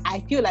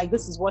 I feel like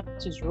this is what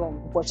is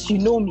wrong, but you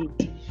know me.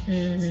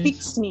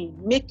 Fix me,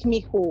 make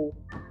me whole.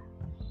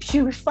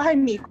 Purify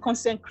me,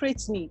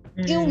 consecrate me,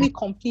 heal me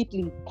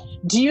completely.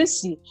 Do you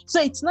see?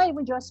 So it's not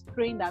even just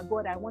praying that,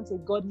 God, I want a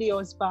godly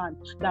husband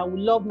that will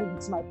love me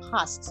with my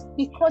past.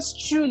 Because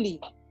truly,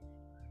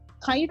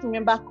 can you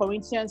remember 2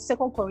 Corinthians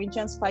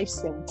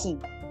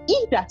 5:17?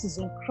 He that is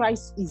in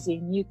Christ is a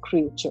new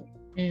creature.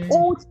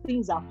 Old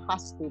things are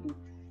passed away.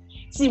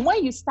 See,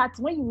 when you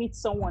meet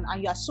someone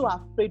and you are so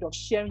afraid of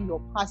sharing your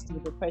past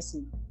with the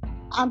person,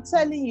 I'm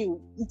telling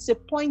you, it's a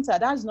pointer.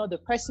 That's not the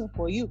person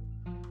for you.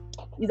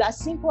 It's as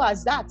simple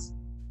as that.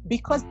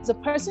 Because the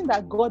person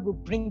that God will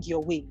bring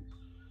your way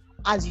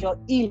as your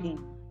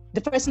healing,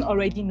 the person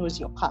already knows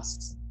your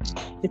past.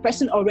 The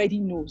person already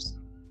knows.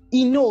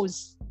 He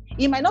knows.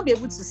 He might not be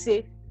able to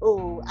say,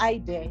 oh,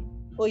 hi there.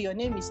 Oh, your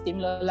name is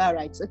Temilola,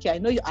 right? Okay, I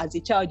know you as a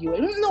child.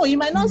 No, he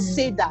might not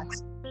say that.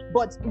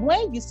 But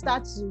when you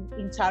start to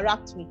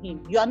interact with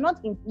him, you are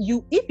not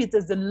if it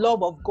is the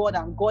love of God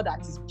and God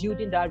that is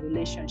building that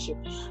relationship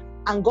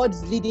and God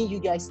is leading you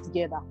guys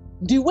together,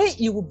 the way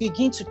he will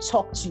begin to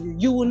talk to you,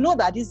 you will know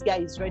that this guy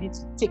is ready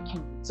to take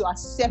you, to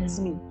accept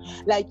me.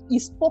 Like,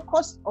 he's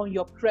focused on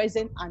your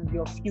present and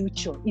your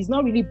future. He's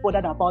not really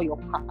bothered about your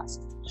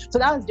past. So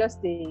that was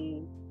just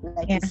a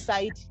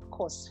side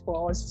course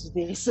for us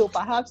today. So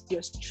perhaps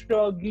you're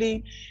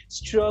struggling.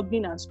 You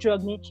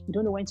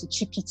don't know when to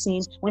chip it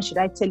in. When should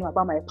I tell him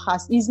about my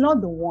past? He's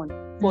not the one.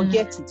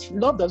 Forget it.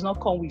 Love does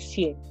not come with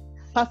fear.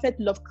 Perfect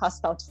love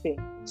casts out fear.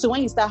 So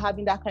when you start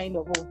having that kind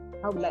of,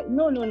 I was like,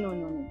 no.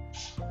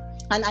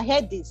 And I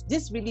heard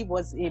this really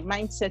was a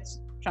mindset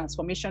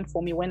transformation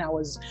for me when I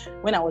was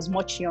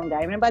much younger.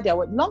 I remember there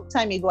was a long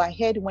time ago, I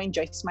heard when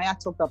Joyce Meyer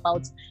talked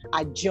about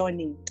a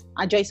journey.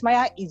 And Joyce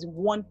Meyer is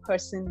one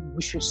person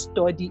we should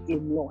study a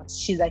lot.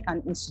 She's like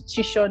an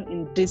institution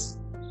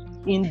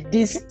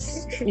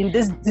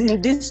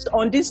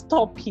on this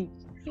topic.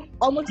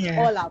 Almost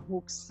all our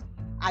books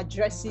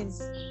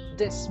addresses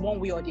this one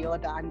way or the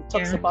other, and it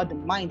talks about the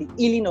mind, the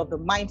healing of the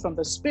mind from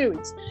the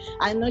spirit.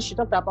 I know she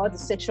talked about the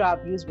sexual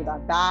abuse with her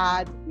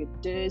dad,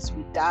 with this,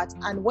 with that.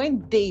 And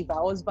when Dave,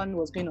 her husband,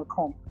 was going to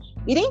come,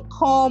 he didn't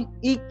come,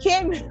 he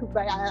came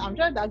by, I'm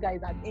sure that guy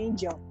is an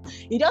angel.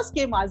 He just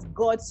came as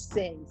God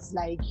sent.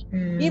 Like,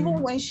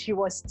 even when she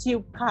was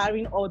still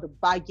carrying all the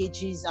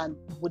baggages and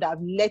would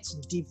have led to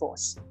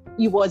divorce,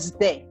 he was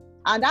there.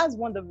 And that's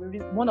one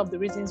of the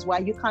reasons why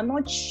you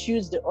cannot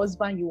choose the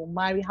husband you will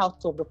marry out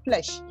of the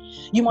flesh.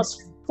 You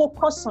must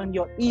focus on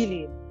your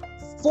healing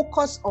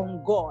Focus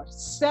on God.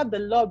 Serve the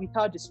Lord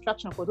without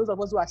distraction for those of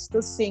us who are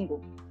still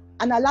single.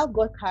 And allow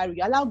God carry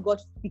you. Allow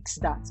God fix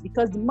that.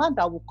 Because the man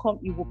that will come,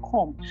 he will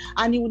come.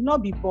 And he will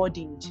not be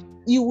burdened.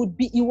 You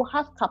will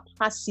have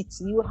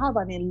capacity. You will have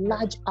an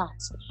enlarged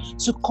heart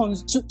to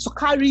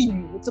carry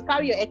you, to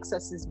carry your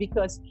excesses.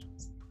 Because,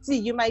 see,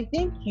 you might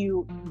think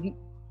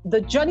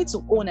the journey to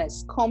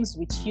wholeness comes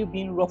with you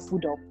being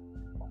ruffled up.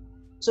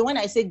 So when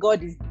I say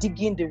God is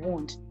digging the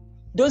wound,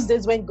 those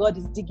days when God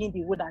is digging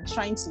the wood and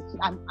trying to,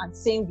 and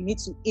saying we need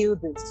to heal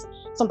this,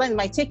 sometimes it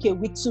might take a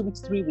week, 2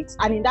 weeks, 3 weeks.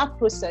 And in that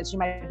process, you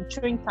might be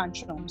throwing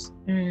tantrums.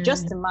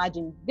 Just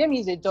imagine, Demi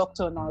is a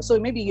doctor now. So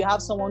maybe you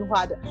have someone who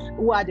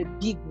had a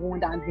big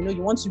wound and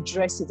you want to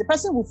dress it. The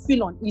person will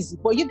feel uneasy,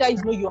 but you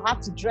guys know you have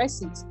to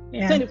dress it.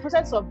 Yeah. So in the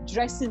process of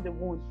dressing the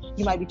wound,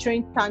 you might be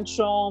throwing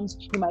tantrums,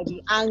 you might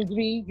be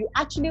angry. You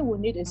actually will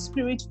need a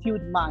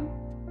spirit-filled man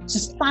to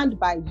stand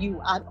by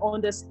you and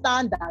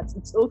understand that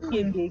it's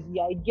okay, baby,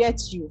 I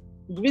get you.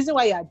 The reason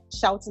why you're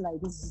shouting like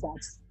this is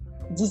that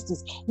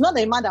this. Not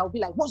a man that will be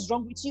like, what's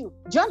wrong with you?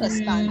 Do you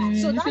understand?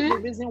 So that's the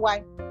reason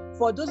why,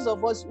 for those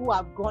of us who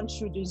have gone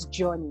through this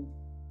journey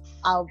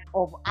of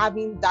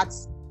having that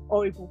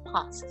horrible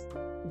past,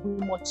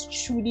 we must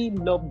truly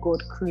love God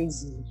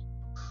crazy.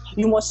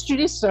 You must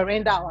truly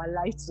surrender our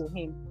life to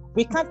Him.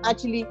 We can't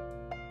actually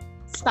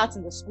start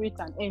in the spirit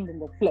and end in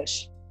the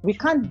flesh. We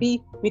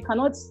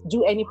cannot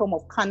do any form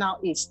of carnal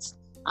haste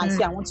and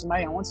say, I want to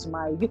marry.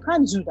 You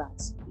can't do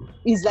that.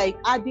 It's like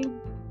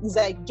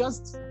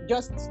just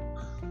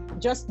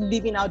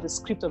living out the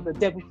script of the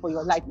devil for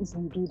your life if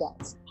you do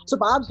that. So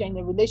perhaps you're in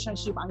a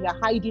relationship and you're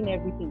hiding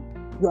everything.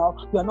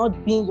 You're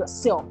not being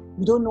yourself.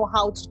 You don't know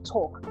how to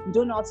talk. You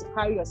don't know how to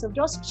carry yourself.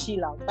 Just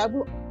chill out. The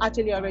Bible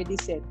actually already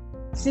said,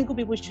 single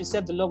people should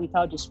serve the Lord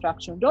without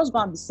distraction. Just go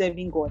and be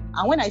serving God.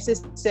 And when I say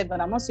serve God,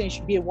 I'm not saying you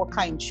should be a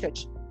worker in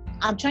church.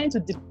 I'm trying to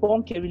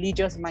debunk a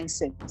religious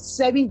mindset.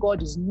 Serving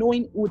God is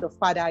knowing who the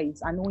Father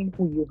is and knowing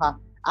who you are,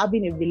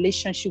 having a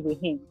relationship with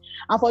Him.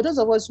 And for those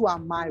of us who are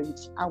married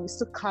and we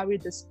still carry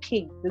this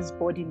pain, this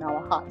body in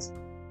our hearts,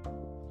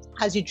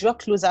 as you draw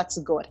closer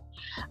to God,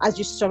 as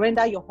you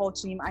surrender your heart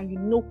to Him and you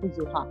know who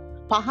you are,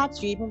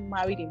 perhaps you even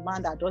married a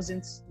man that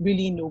doesn't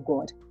really know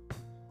God.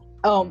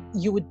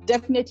 You would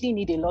definitely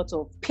need a lot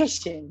of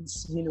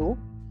patience.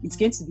 It's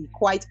going to be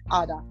quite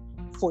harder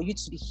for you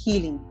to be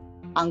healing.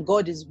 And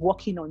God is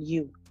working on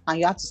you, and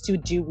you have to still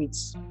deal with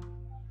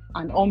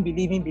an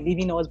unbelieving,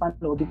 believing husband,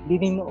 or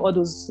believing all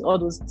those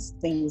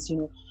things,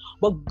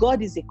 But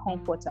God is a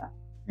comforter.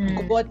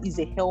 God is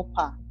a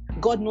helper.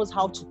 God knows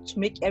how to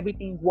make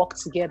everything work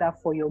together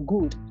for your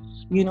good,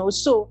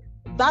 So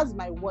that's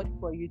my word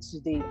for you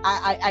today.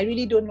 I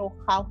really don't know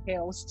how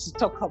else to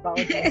talk about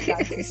this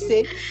than to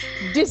say,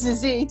 this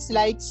is it.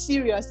 Like,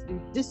 seriously,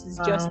 this is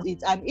just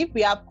it. And if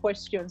we have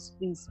questions,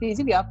 please,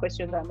 if you have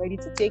questions, I'm ready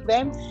to take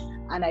them.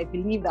 And I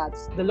believe that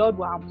the Lord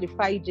will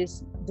amplify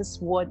this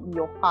word in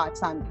your heart,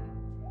 and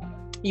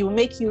you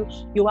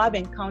have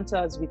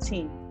encounters with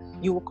Him.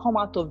 You will come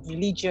out of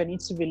religion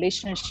into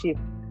relationship.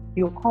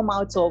 You will come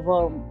out of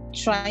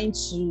trying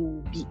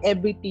to be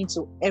everything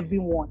to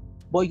everyone.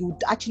 But you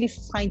actually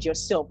find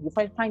yourself. You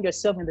find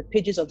yourself in the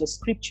pages of the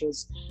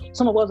scriptures.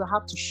 Some of us will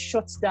have to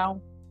shut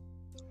down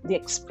the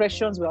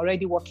expressions we're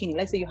already working in.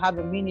 Let's say you have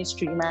a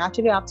ministry, you might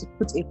actually have to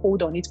put a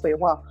hold on it for a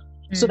while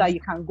so that you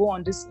can go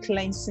on this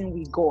cleansing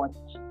with God.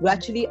 We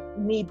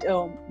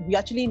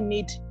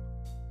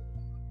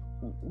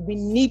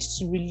need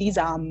to release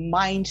our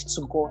mind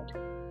to God.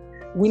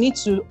 We need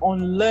to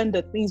unlearn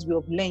the things we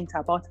have learned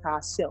about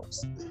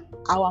ourselves.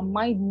 Our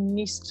mind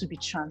needs to be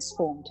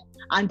transformed.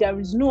 And there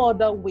is no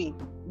other way.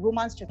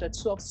 Romans chapter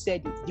 12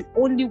 said it. The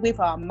only way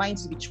for our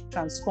minds to be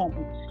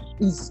transformed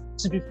is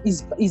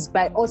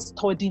by us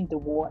studying the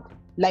word.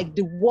 Like,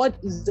 the word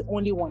is the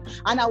only one.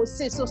 And I would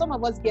say, so some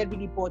of us get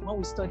really bored when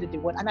we study the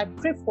word. And I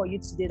pray for you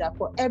today that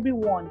for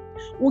everyone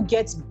who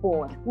gets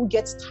bored, who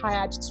gets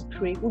tired to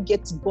pray, who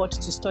gets bored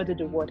to study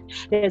the word,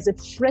 there's a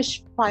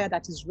fresh fire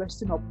that is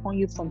resting upon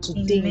you from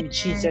today in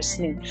Jesus'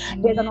 name.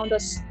 There's an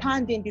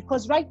understanding,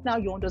 because right now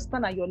you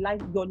understand that your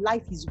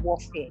life is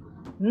warfare.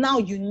 Now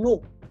you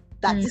know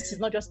that this is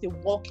not just a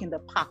walk in the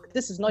park.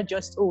 This is not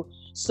just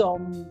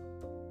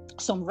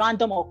some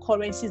random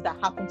occurrences that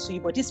happen to you,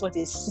 but this was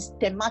a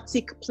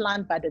systematic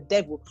plan by the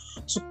devil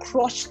to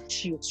crush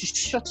you, to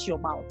shut your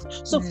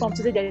mouth. So from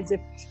today, there is a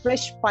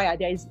fresh fire.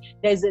 There's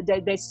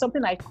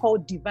something I call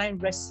divine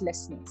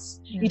restlessness.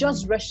 It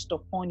just rushed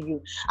upon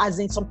you. As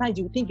in, sometimes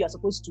you think you're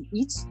supposed to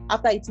eat.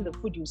 After eating the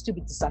food, you will still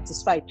be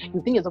dissatisfied.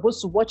 You think you're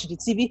supposed to watch the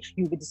TV,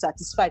 you'll be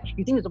dissatisfied.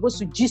 You think you're supposed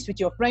to gist with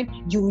your friend,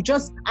 you will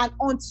just, and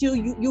until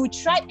you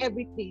try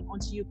everything,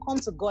 until you come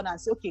to God and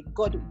say, okay,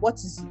 God, what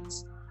is it?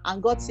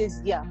 And God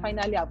says, yeah,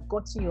 finally I've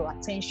gotten your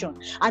attention.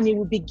 And He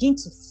will begin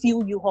to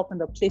fill you up in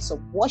the place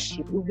of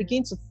worship. You will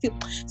begin to feel.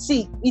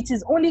 See, it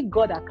is only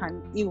God that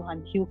can heal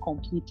and heal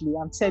completely.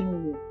 I'm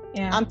telling you.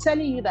 Yeah. I'm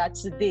telling you that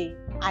today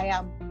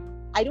I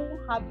don't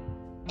have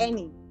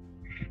any,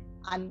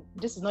 and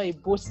this is not a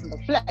boast in the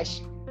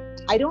flesh,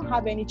 I don't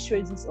have any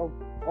traces of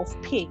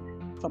pain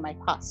from my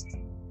past.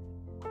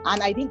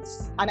 And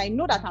I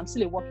know that I'm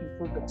still a work in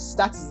progress.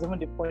 That is even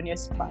the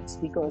funniest part,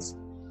 because,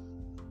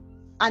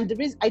 and the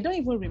reason I don't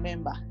even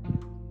remember.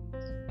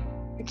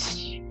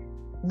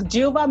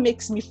 Jehovah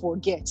makes me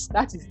forget.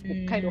 That is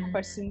the kind of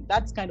person,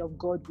 that's kind of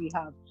God we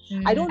have.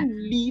 I don't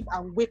live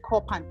and wake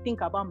up and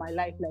think about my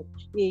life like,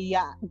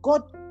 yeah,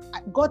 God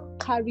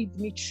carried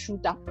me through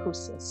that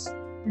process.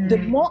 The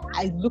more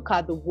I look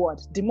at the word,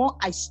 the more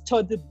I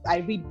study, I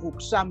read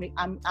books. So I'm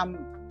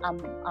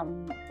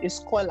a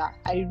scholar.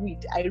 I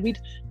read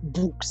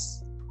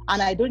books,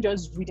 and I don't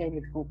just read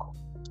any book.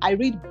 I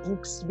read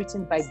books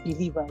written by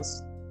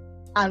believers.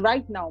 And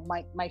right now,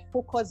 my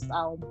focus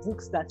are on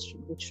books that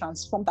will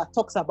transform, that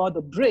talks about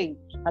the brain,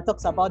 that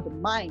talks about the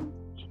mind,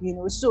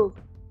 So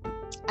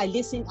I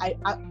listen.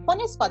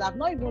 Funniest part, I've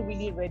not even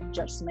really read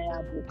Joyce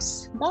Meyer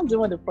books. That's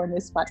one of the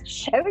funniest part.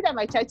 Every time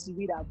I try to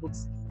read her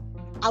books,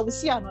 I will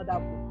see another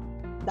book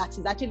that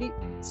is actually,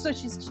 so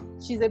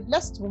she's a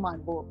blessed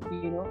woman, but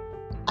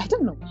I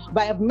don't know.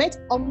 But I've met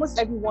almost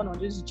everyone on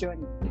this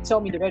journey who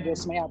tell me they read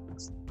Joyce Meyer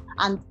books.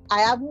 And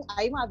I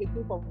even have a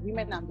group of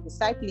women I'm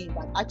discipling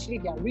that actually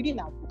they are reading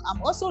a book.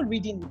 I'm also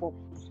reading the book.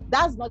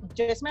 That's not,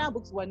 Joyce Meyer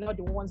books were not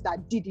the ones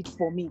that did it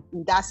for me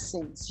in that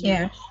sense. You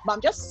know? But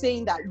I'm just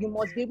saying that you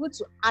must be able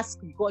to ask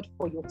God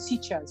for your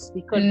teachers,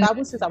 because the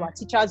Bible says our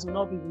teachers will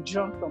not be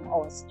withdrawn from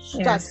us.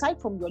 So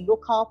aside from your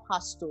local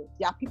pastor,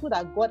 there are people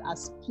that God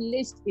has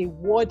placed a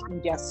word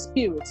in their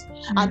spirit.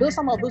 And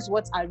some of those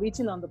words are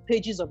written on the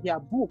pages of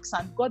their books,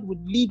 and God will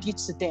lead you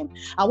to them.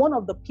 And one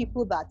of the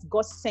people that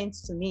God sent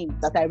to me,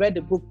 that I read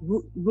the book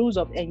Rules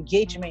of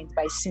Engagement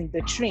by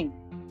Cindy Trimm.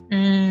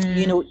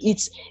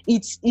 It's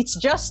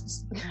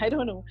just, I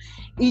don't know,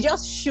 it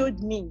just showed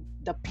me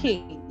the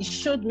pain, it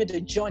showed me the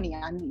journey,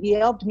 and it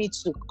helped me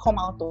to come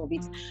out of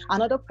it.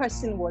 Another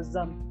person was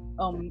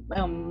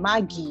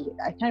Maggie,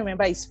 I can't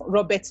remember, it's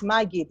Robert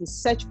Maggie, The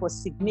Search for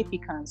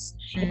Significance.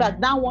 In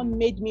fact, that one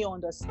made me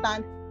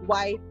understand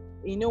why,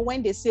 when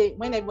everybody say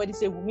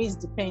Wunmi is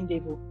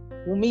dependable,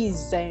 Wunmi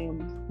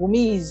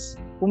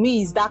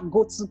is that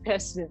go-to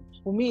person.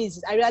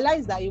 I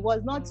realized that it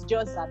was not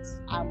just that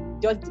I'm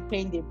just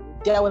dependable.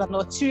 There was an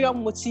ulterior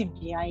motive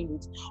behind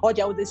it, or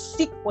there was a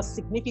seek for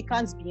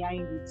significance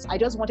behind it. I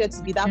just wanted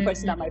to be that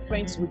person that my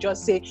friends would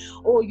just say,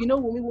 oh,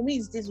 Wunmi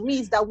is this, Wunmi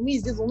is that, Wunmi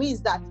is this, Wunmi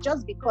is that,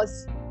 just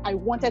because I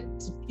wanted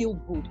to feel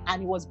good,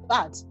 and it was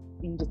bad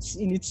in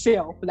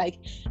itself. Like,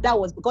 that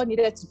was, God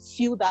needed to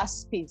fill that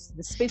space,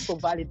 the space for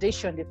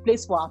validation, the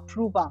place for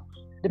approval,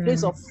 the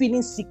place of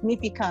feeling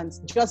significant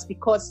just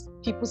because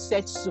people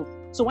said so.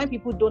 So when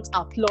people don't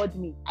applaud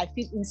me, I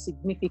feel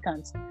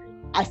insignificant.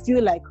 I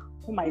feel like,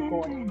 oh my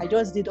God, I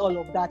just did all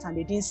of that and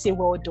they didn't say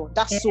well done.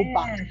 That's so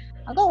bad.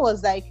 And God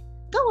was like,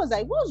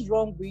 what's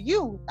wrong with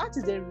you? That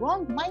is a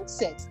wrong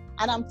mindset.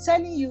 And I'm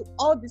telling you,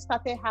 all this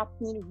started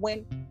happening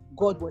when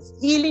God was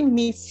healing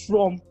me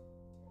from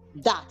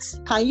that.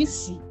 Can you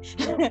see?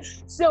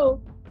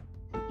 So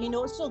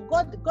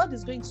God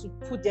is going to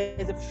put,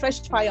 there's a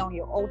fresh fire on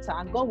your altar,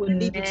 and God will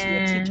lead you to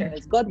your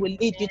teachers. God will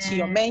lead you to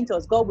your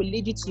mentors. God will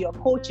lead you to your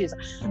coaches.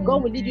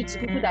 God will lead you to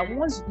people that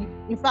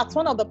in fact,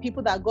 one of the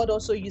people that God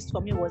also used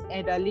for me was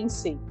Elder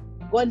Lindsay.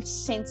 God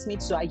sent me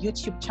to a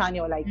YouTube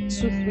channel like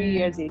 2-3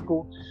 years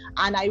ago,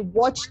 and I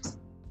watched,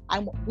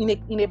 I'm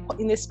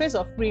in a space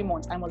of 3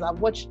 months, I must have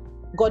watched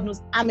God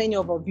knows how many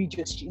of our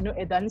videos.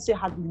 Elder Lindsay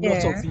has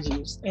lots of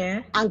videos.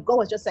 And God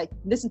was just like,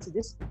 listen to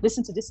this,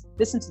 listen to this,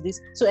 listen to this.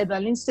 So Elder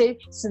Lindsay,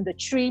 Cindy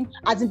Trimm,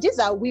 as in, these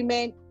are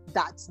women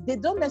that they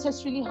don't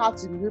necessarily have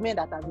to be women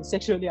that have been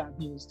sexually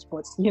abused,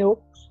 but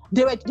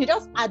they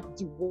just add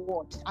the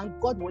word, and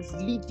God was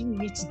leading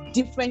me to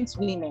different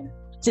women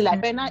till I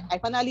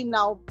finally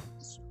now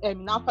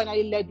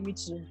led me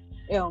to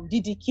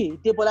DDK,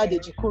 Debola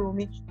Deji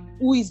Kurumi,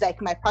 who is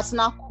like my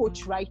personal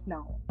coach right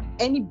now.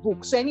 Any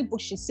book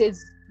she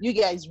says, you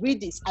guys read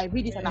this, I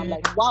read it, and I'm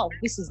like, wow,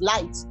 this is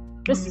light.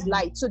 This is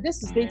light. So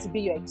this is going to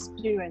be your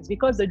experience,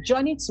 because the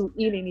journey to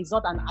healing is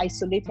not an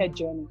isolated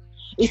journey.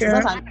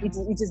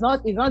 It's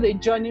not a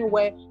journey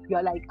where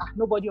you're like,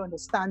 nobody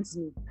understands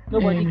me,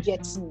 nobody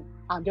gets me,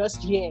 I'm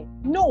just here.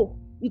 No,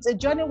 it's a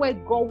journey where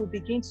God will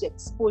begin to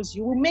expose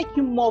you, will make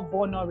you more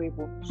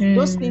vulnerable.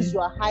 Those things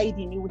you are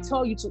hiding, He will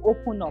tell you to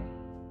open up,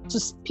 to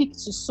speak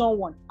to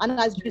someone, and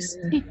as you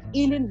speak,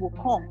 healing will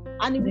come.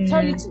 And He will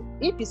tell you to,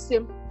 if you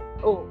say,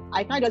 oh,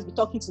 I can't just be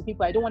talking to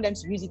people, I don't want them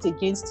to use it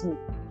against me,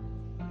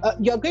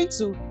 you're going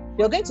to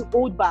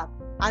hold back,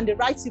 and the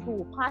right people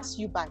will pass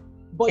you by.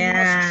 But you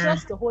must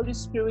trust the Holy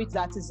Spirit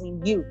that is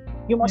in you.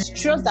 You must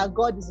trust that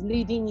God is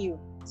leading you.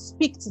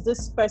 Speak to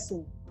this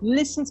person,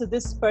 listen to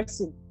this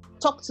person,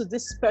 talk to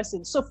this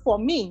person. So for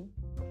me,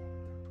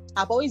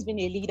 I've always been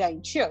a leader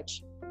in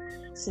church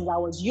since I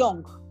was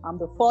young. I'm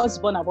the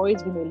firstborn. I've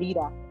always been a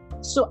leader.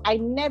 So I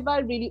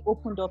never really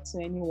opened up to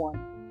anyone.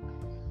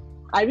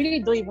 I really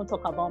don't even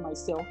talk about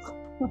myself.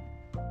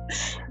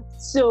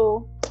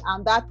 So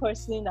I'm that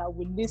person that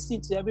will listen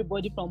to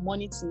everybody from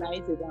morning to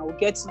night, and I will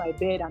get to my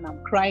bed and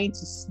I'm crying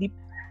to sleep.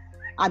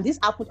 And this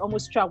happened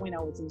almost throughout when I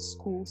was in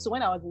school. So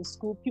when I was in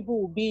school,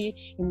 people would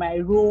be in my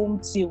room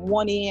till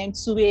 1 a.m.,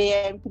 2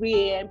 a.m., 3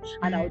 a.m.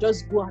 And I would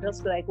just go and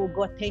just be like, oh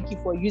God, thank you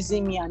for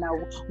using me. And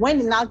when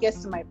it now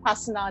gets to my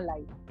personal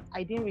life,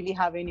 I didn't really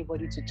have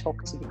anybody to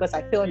talk to, because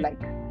I felt like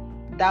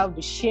that would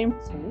be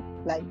shameful.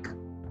 Like,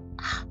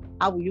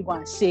 how will you go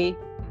and say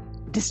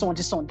this one,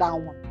 that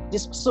one?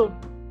 So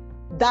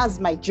that's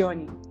my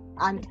journey.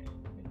 And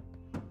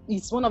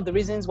it's one of the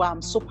reasons why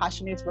I'm so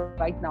passionate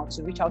right now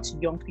to reach out to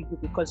young people,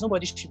 because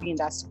nobody should be in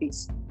that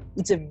space.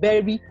 It's a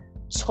very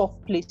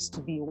tough place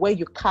to be, where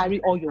you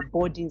carry all your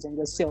burdens and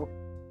yourself.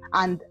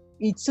 And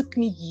it took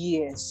me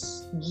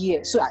years.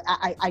 So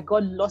I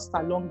got lost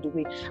along the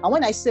way. And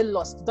when I say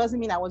lost, it doesn't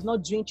mean I was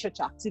not doing church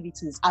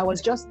activities. I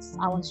was just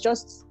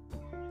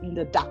in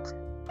the dark.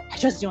 I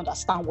just didn't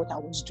understand what I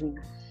was doing.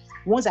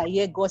 Once I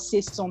hear God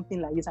say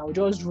something like this, I would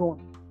just run.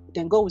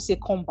 Then God will say,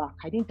 come back.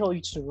 I didn't tell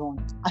you to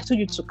run. I told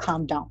you to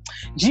calm down.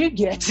 Do you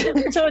get?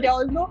 So there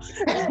was no,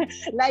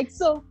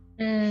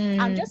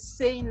 I'm just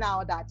saying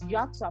now that you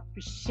have to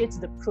appreciate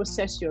the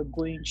process you're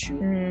going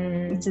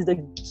through. It is the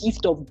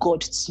gift of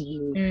God to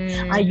you.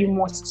 And you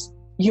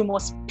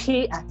must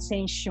pay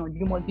attention.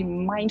 You must be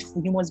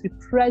mindful. You must be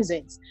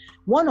present.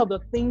 One of the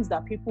things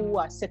that people who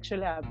are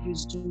sexually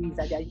abused do is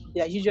that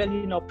they are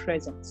usually not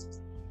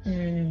present.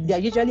 They are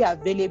usually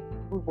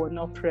available but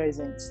not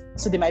present.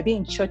 So they might be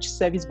in church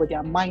service, but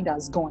their mind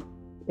has gone.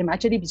 They might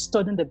actually be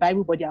studying the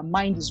Bible, but their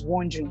mind is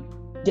wandering.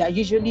 They are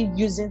usually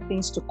using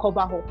things to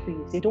cover up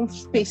things. They don't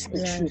face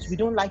the truth. You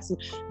don't like to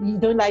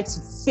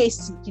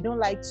face it. You don't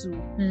like to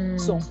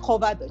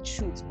uncover the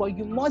truth. But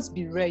you must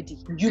be ready.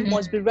 You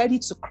must be ready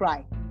to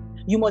cry.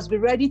 You must be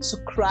ready to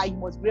cry. You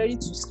must be ready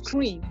to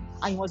scream.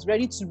 And you must be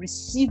ready to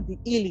receive the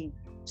healing.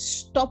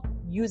 Stop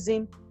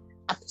using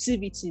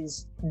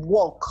activities,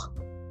 work,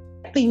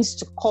 things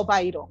to cover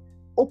it up.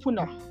 Open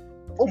up.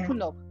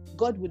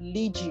 God will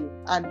lead you.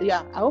 And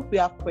I hope you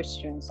have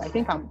questions. I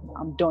think I'm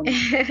done.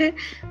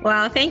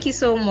 Wow, thank you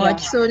so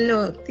much. So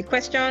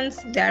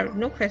there are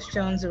no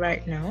questions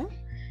right now.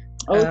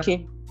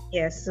 Okay.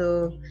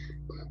 So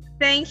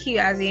thank you.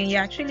 As in,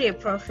 you're actually a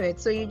prophet.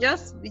 So you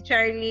just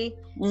literally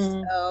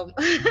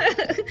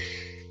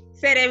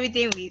said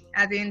everything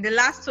as in the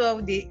last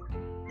 11 days.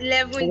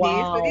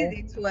 So this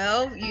is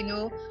 12,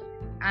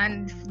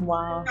 and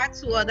back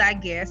to other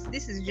guests.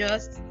 This is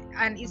just,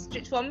 and it's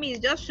for me,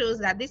 it just shows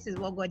that this is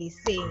what God is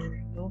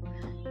saying.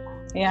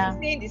 He's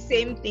saying the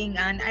same thing,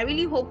 and I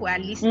really hope we are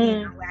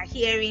listening and we are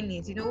hearing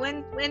it.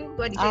 when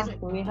God is saying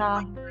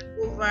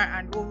over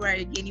and over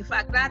again. In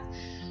fact, that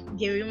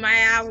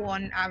Jeremiah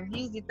 1, I've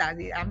used it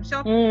I'm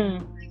sure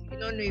you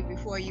don't know it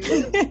before you.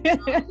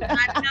 And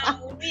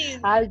now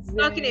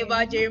talking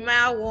about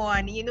Jeremiah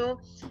 1,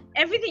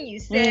 everything you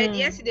said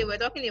yesterday, we're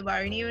talking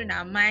about renewing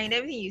our mind.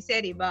 Everything you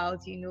said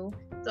about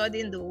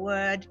studying the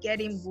word,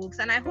 getting books,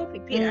 and I hope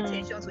you paid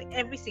attention to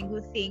every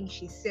single thing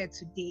she said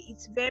today.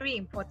 It's very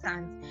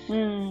important,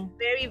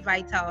 very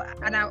vital.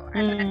 And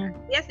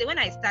yesterday when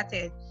I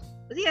started,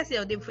 was it yesterday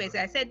or the day before,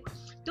 I said,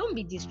 don't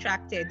be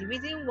distracted. The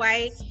reason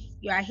why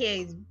you are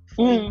here is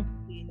for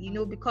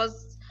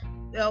because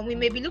we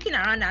may be looking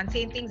around and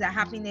saying things are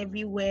happening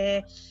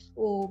everywhere.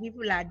 Oh,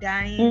 people are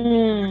dying,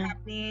 things are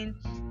happening.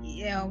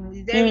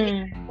 Is there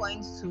any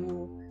point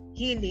to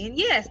healing?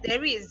 Yes,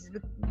 there is.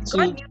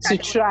 To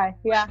try.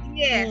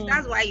 Yes,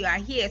 that's why you are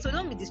here. So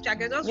don't be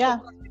distracted. Just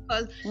focus,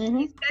 because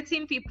he's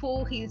letting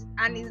people. He's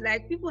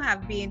like people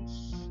have been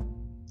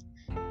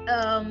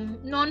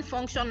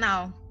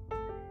non-functional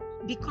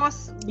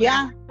because we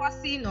are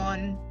focusing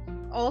on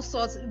all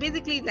sorts.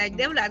 Basically, like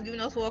devil has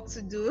given us work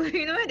to do.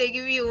 When they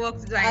give you work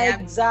to do,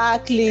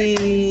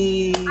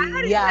 exactly.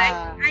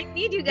 I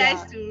need you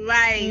guys to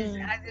rise,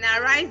 as in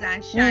arise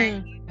and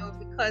shine.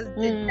 Because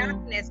the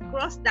darkness,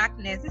 gross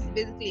darkness, this is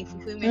basically a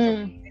fulfillment of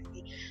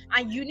prophecy,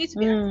 and you need to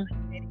be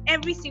activated.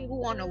 Every single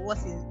one of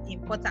us is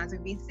important.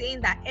 We've been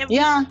saying that every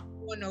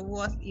one of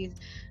us is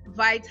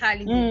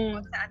vitally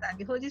important, and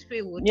the Holy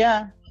Spirit will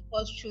help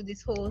us through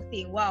this whole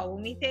thing. Wow,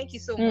 Umi, thank you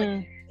so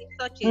much. It's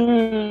such a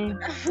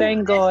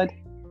thank God.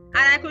 And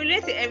I could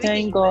relate to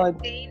everything you're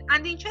saying.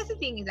 And the interesting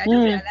thing is, I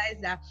just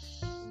realized that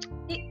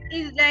it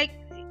is like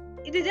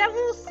the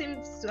devil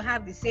seems to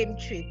have the same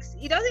tricks.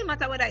 It doesn't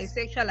matter whether it's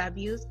sexual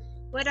abuse,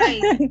 whether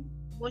it's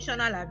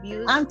emotional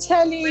abuse. I'm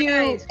telling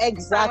you,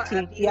 exactly.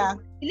 Abuse,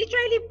 it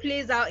literally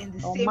plays out in the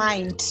same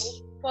mind.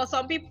 Way. For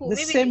some people, the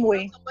maybe same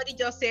way. Somebody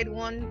just said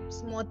one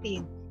small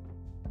thing.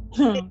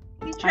 And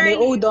they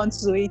hold on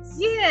to it.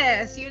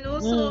 Yes,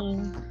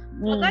 so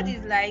God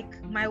is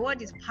like, my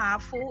word is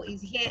powerful,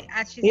 is here,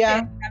 as she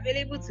said,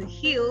 available to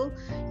heal.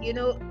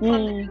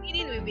 From the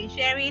beginning we've been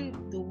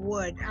sharing the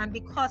word, and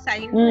because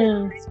I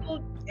know, I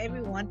told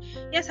everyone,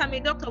 yes, I'm a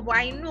doctor, but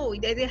I know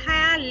there's a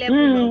higher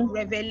level of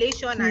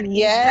revelation and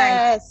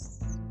insight.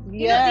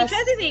 The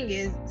interesting thing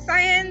is,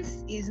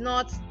 science is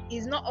not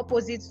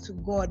opposite to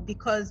God,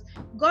 because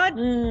God,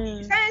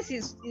 science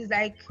is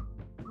like,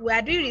 we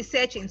are doing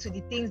research into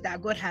the things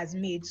that God has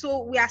made.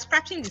 So we are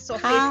scratching the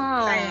surface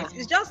of science.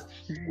 It's just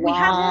we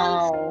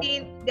haven't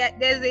seen that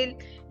there's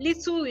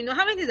little,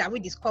 how many things have we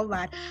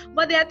discovered?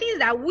 But there are things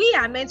that we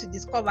are meant to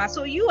discover.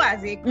 So you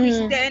as a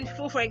Christian,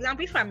 for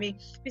example, if I'm a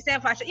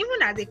Christian fashion,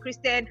 even as a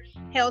Christian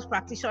health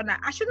practitioner,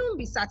 I shouldn't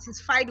be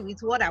satisfied with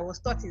what I was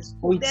taught in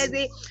school. There's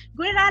a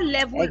greater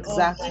level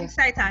of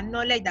insight and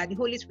knowledge that the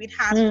Holy Spirit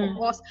has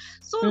for us,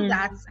 so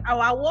that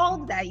our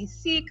world that is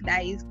sick,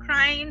 that is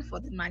crying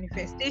for the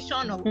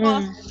manifestation of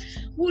us,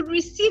 would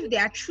receive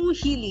their true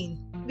healing.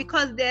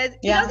 Because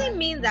it doesn't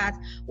mean that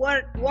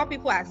what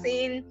people are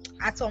saying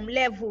at some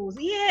levels,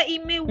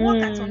 it may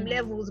work at some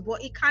levels,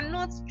 but it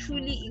cannot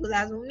truly heal.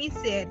 As Umi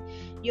said,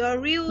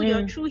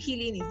 your true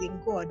healing is in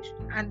God,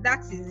 and that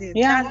is it.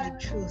 That's the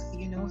truth,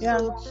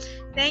 So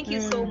thank you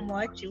so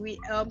much. We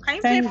can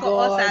you pray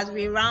for us as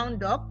we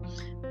round up?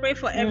 Pray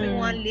for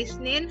everyone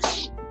listening.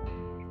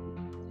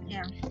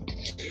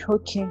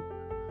 Okay.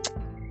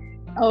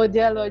 Oh,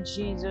 dear Lord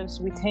Jesus,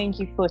 we thank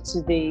you for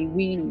today.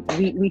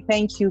 We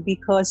thank you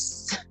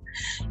because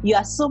you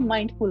are so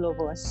mindful of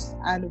us,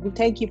 and we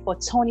thank you for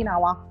turning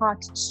our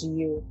heart to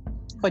you,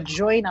 for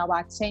drawing our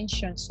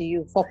attention to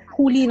you, for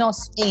pulling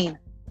us in,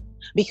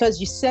 because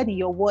you said in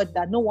your word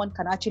that no one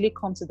can actually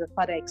come to the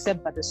Father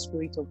except by the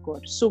Spirit of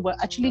God. So we're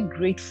actually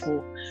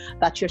grateful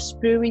that your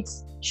Spirit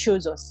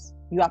shows us.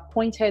 You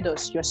appointed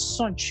us, your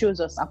Son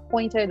chose us,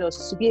 appointed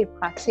us to be a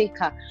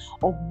partaker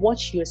of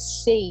what you're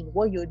saying,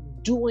 what you're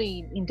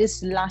doing in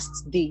these last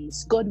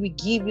days. God, we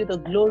give you the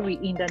glory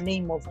in the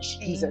name of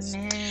Jesus.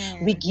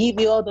 Amen. We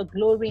give you all the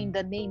glory in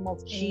the name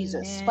of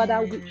Jesus. Amen.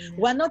 Father,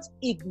 we're not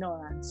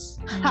ignorant.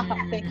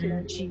 Thank you,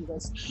 Lord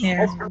Jesus.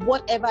 Of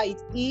whatever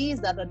it is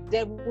that the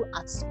devil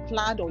has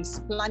planned or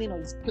is planning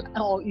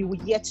or he will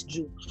yet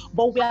do.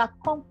 But we are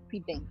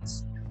confident.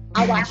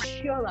 Our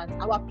assurance,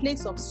 our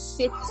place of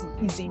safety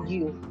is in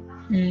you.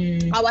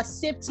 Our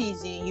safety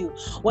is in you.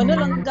 We're no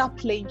longer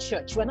playing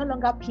church. We're no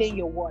longer playing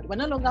your word. We're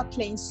no longer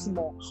playing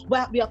small.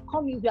 We are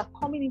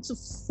coming into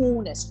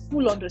fullness,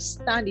 full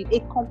understanding,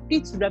 a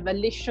complete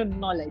revelation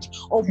knowledge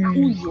of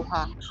who you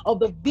are, of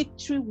the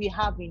victory we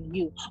have in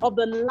you, of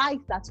the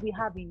life that we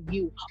have in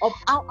you, of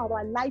how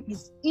our life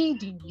is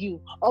hid in you,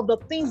 of the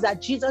things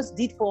that Jesus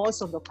did for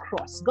us on the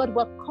cross. God,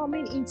 we're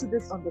coming into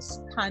this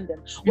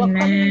understanding. We're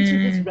coming into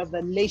this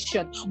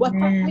revelation. We're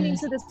coming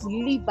into this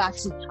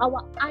liberty.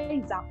 Our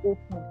eyes are open.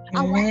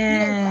 Our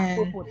ears are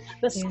open.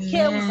 The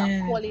scales are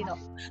falling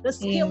off. The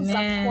scales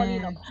are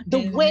falling off. The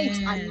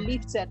weights are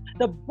lifted.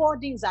 The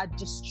burdens are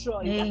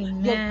destroyed.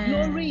 Your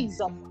glory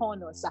is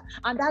upon us.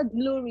 And that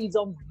glory is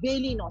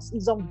unveiling us,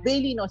 is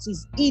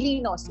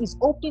healing us, is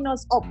opening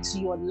us up to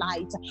your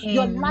light.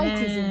 Your light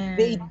is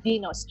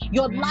invading us.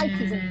 Your light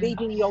is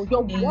invading your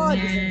word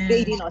is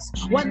invading us.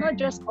 We're not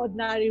just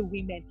ordinary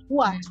women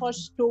who are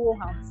touched to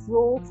and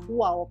fro,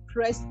 who are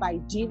oppressed by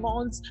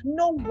demons.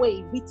 No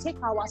way. We take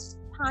our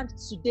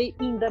today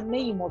in the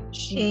name of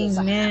Jesus.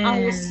 I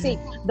will say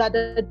that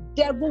the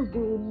devil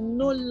will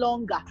no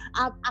longer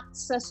have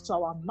access to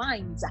our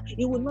minds.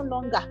 He will no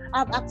longer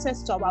have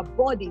access to our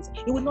bodies.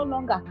 He will no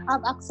longer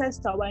have access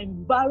to our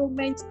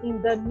environment in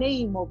the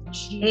name of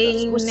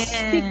Jesus. We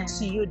speak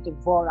to you,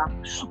 devourer.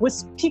 We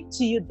speak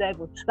to you,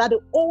 devil, that the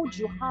hold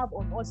you have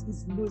on us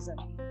is loosened.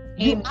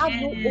 You have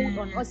no hold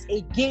on us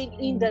again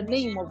in the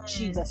name of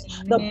Jesus.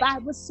 The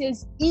Bible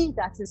says, he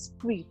that is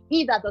free,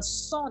 he that the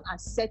Son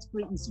has set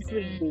free is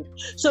free indeed.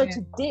 So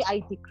today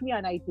I decree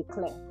and I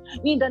declare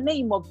in the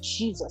name of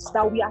Jesus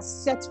that we are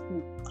set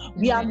free.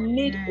 We are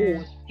made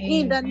whole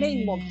in the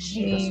name of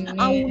Jesus.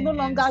 And we will no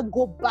longer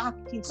go back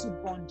into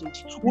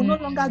bondage. We will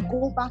no longer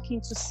go back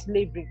into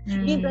slavery.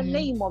 In the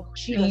name of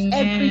Jesus,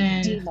 every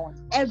demon,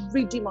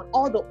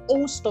 all the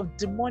host of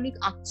demonic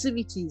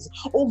activities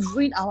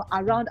hovering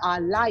around our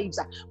lives,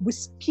 we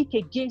speak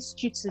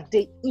against you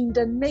today in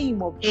the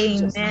name of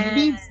Jesus.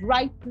 Live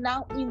right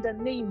now in the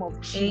name of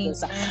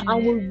Jesus.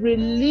 And we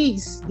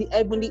release the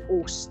heavenly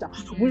host.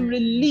 We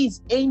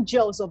release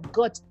angels of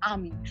God's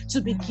army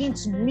to begin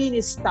to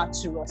minister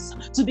to us,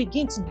 to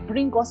begin to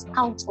bring us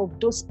out of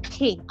those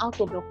pain,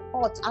 out of the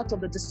hurt, out of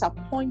the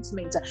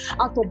disappointment,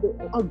 out of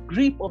the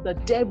grip of the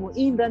devil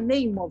in the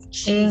name of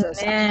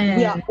Jesus.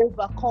 We are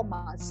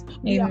overcomers.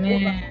 We are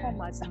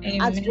overcomers.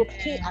 As we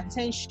pay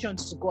attention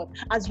to God,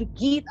 as we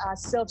give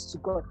ourselves to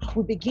God,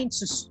 we begin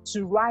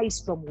to rise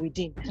from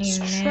within.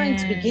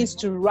 Strength begins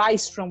to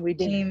rise from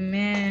within.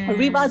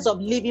 Rivers of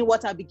living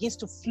water begins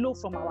to flow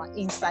from our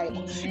inside.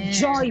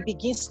 Joy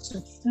begins to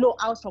flow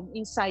out from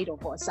inside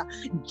of us.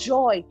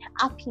 Joy,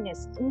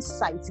 happiness,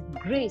 insight,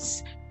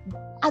 grace,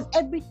 as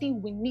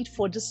everything we need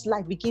for this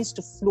life begins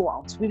to flow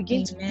out. We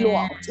begin to flow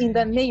out in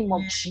the name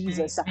of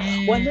Jesus.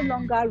 We're no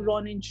longer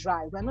running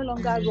dry. We're no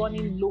longer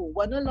running low.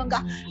 We're no longer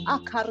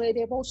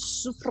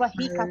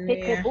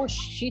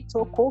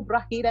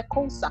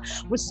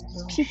we're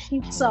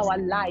speaking to our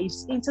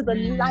lives, into the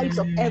lives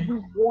of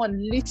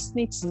everyone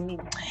listening to me,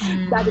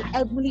 that the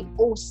heavenly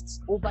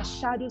host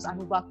overshadows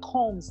and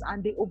overcomes,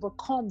 and they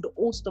overcome the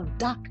host of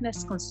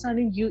darkness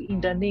concerning you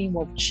in the name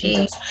of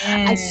Jesus.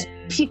 I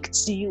speak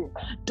to you,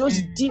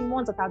 those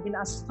demons that have been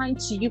assigned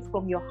to you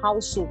from your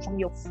household, from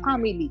your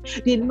family,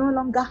 they no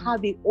longer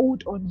have a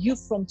hold on you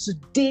from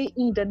today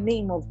in the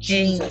name of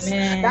Jesus.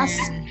 Amen. That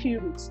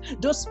spirit,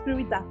 those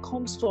spirit that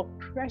comes to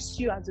oppress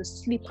you as you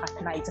sleep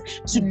at night,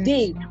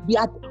 today we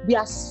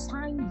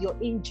assign your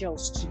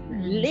angels to you.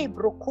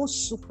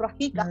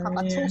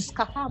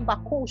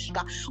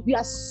 We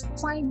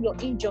assign your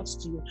angels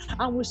to you,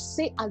 and we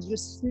say, as you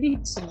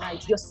sleep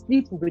tonight, your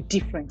sleep will be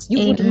different.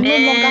 You will no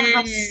longer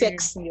have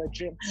sex in your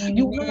dream.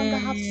 You will no longer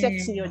have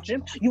sex in your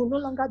dream. You will no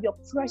longer be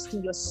oppressed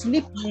in your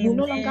sleep. You will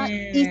no longer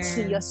eat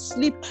in your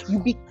sleep. You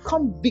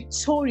become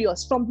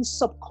victorious from the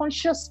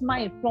subconscious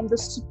mind, from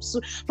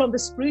the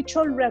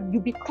spiritual realm. You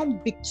become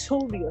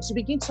victorious. You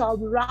begin to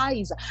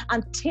arise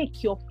and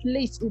take your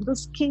place in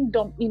this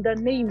kingdom in the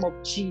name of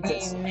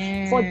Jesus.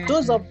 Amen. For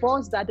those of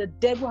us that the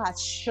devil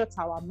has shut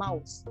our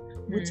mouths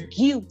with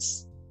guilt,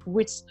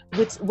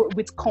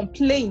 with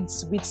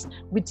complaints, with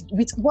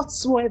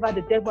whatsoever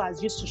the devil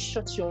has used to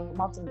shut your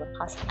mouth in the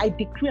past, I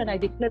decree and I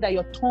declare that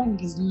your tongue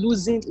is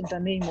loosened in the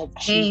name of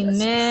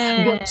Jesus.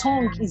 Amen. Your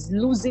tongue is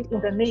loosened in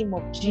the name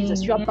of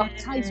Jesus. You are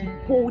baptized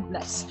with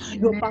boldness.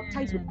 You are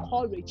baptized with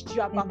courage.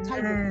 You are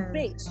baptized with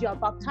faith. You are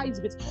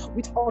baptized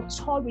with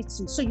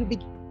authority. So you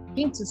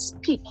begin to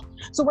speak.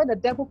 So when the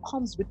devil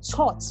comes with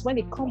thoughts, when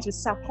it comes with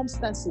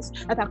circumstances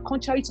that are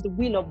contrary to the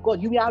will of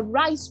God, you will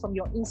arise from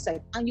your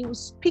inside and you will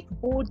speak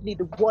boldly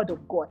the word of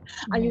God,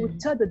 and you will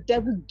tell the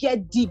devil,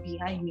 get thee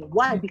behind me.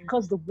 Why?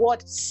 Because the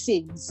word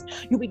says.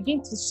 You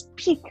begin to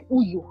speak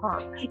who you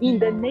are in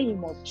the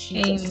name of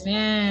Jesus.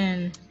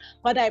 Amen.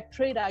 Father, I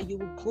pray that you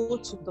will go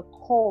to the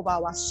core of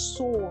our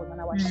soul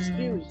and our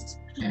spirit,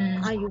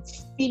 and you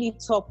fill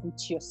it up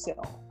with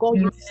yourself. God,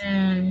 you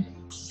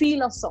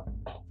fill us up.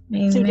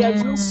 So there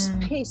is no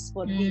space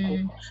for evil.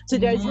 So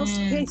there is no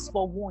space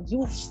for wound.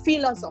 You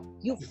fill us up.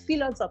 You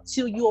fill us up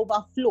till you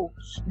overflow.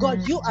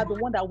 God, you are the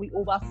one that will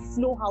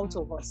overflow out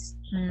of us.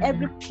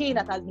 Every pain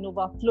that has been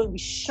overflowing, we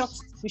shut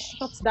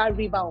that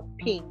river of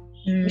pain.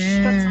 We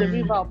shut the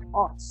river of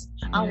us,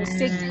 and we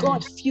say,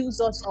 God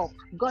fills us up.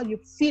 God, you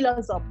fill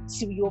us up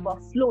till you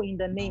overflow in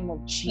the name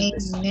of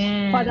Jesus.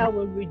 Amen. Father,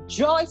 we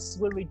rejoice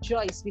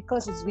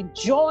because it's with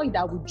joy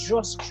that we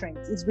draw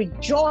strength. It's with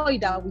joy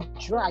that we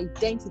draw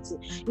identity.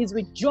 It's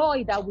with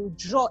joy that we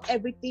draw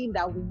everything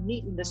that we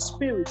need in the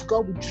spirit.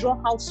 God, we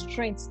draw out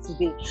strength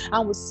today,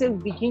 and we say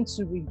we begin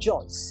to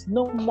rejoice.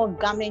 No more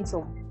garments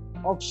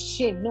of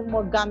shame, no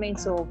more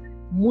garments of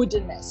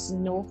moodiness. We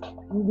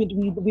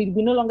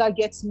no longer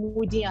get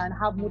moody and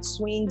have mood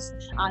swings,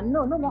 and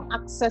no more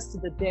access to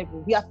the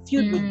devil. We are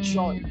filled with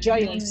joy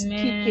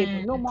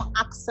unspeakable. No more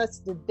access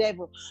to the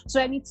devil. So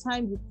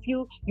anytime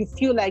you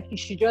feel like you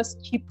should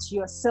just keep to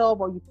yourself,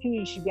 or you feel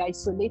you should be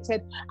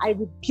isolated, I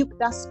rebuke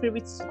that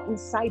spirit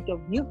inside of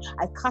you.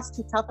 I cast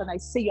it out and I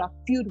say you are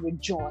filled with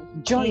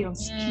joy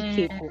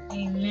unspeakable.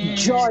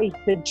 Joy,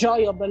 the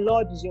joy of the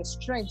Lord is your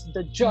strength.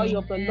 The joy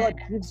of the Lord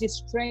gives you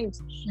strength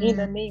in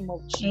the name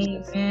of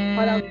Jesus.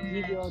 Father,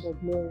 we give you all the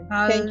glory.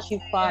 Thank you,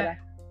 Father.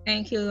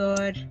 Thank you,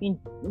 Lord. In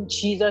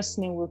Jesus'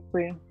 name we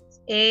pray.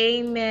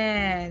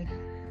 Amen.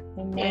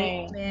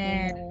 Amen.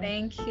 Amen.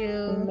 Thank you.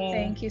 Amen.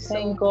 Thank you so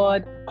Thank much.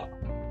 God.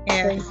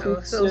 Yeah, Thank you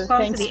so too.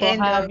 come Thanks to the for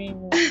end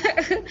having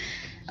me.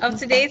 of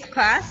today's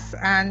class,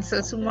 and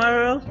so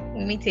tomorrow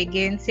we'll meet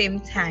again, same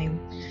time.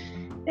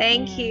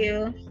 Thank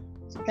you.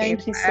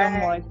 Thank you so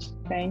much.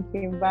 Thank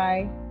you.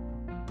 Bye.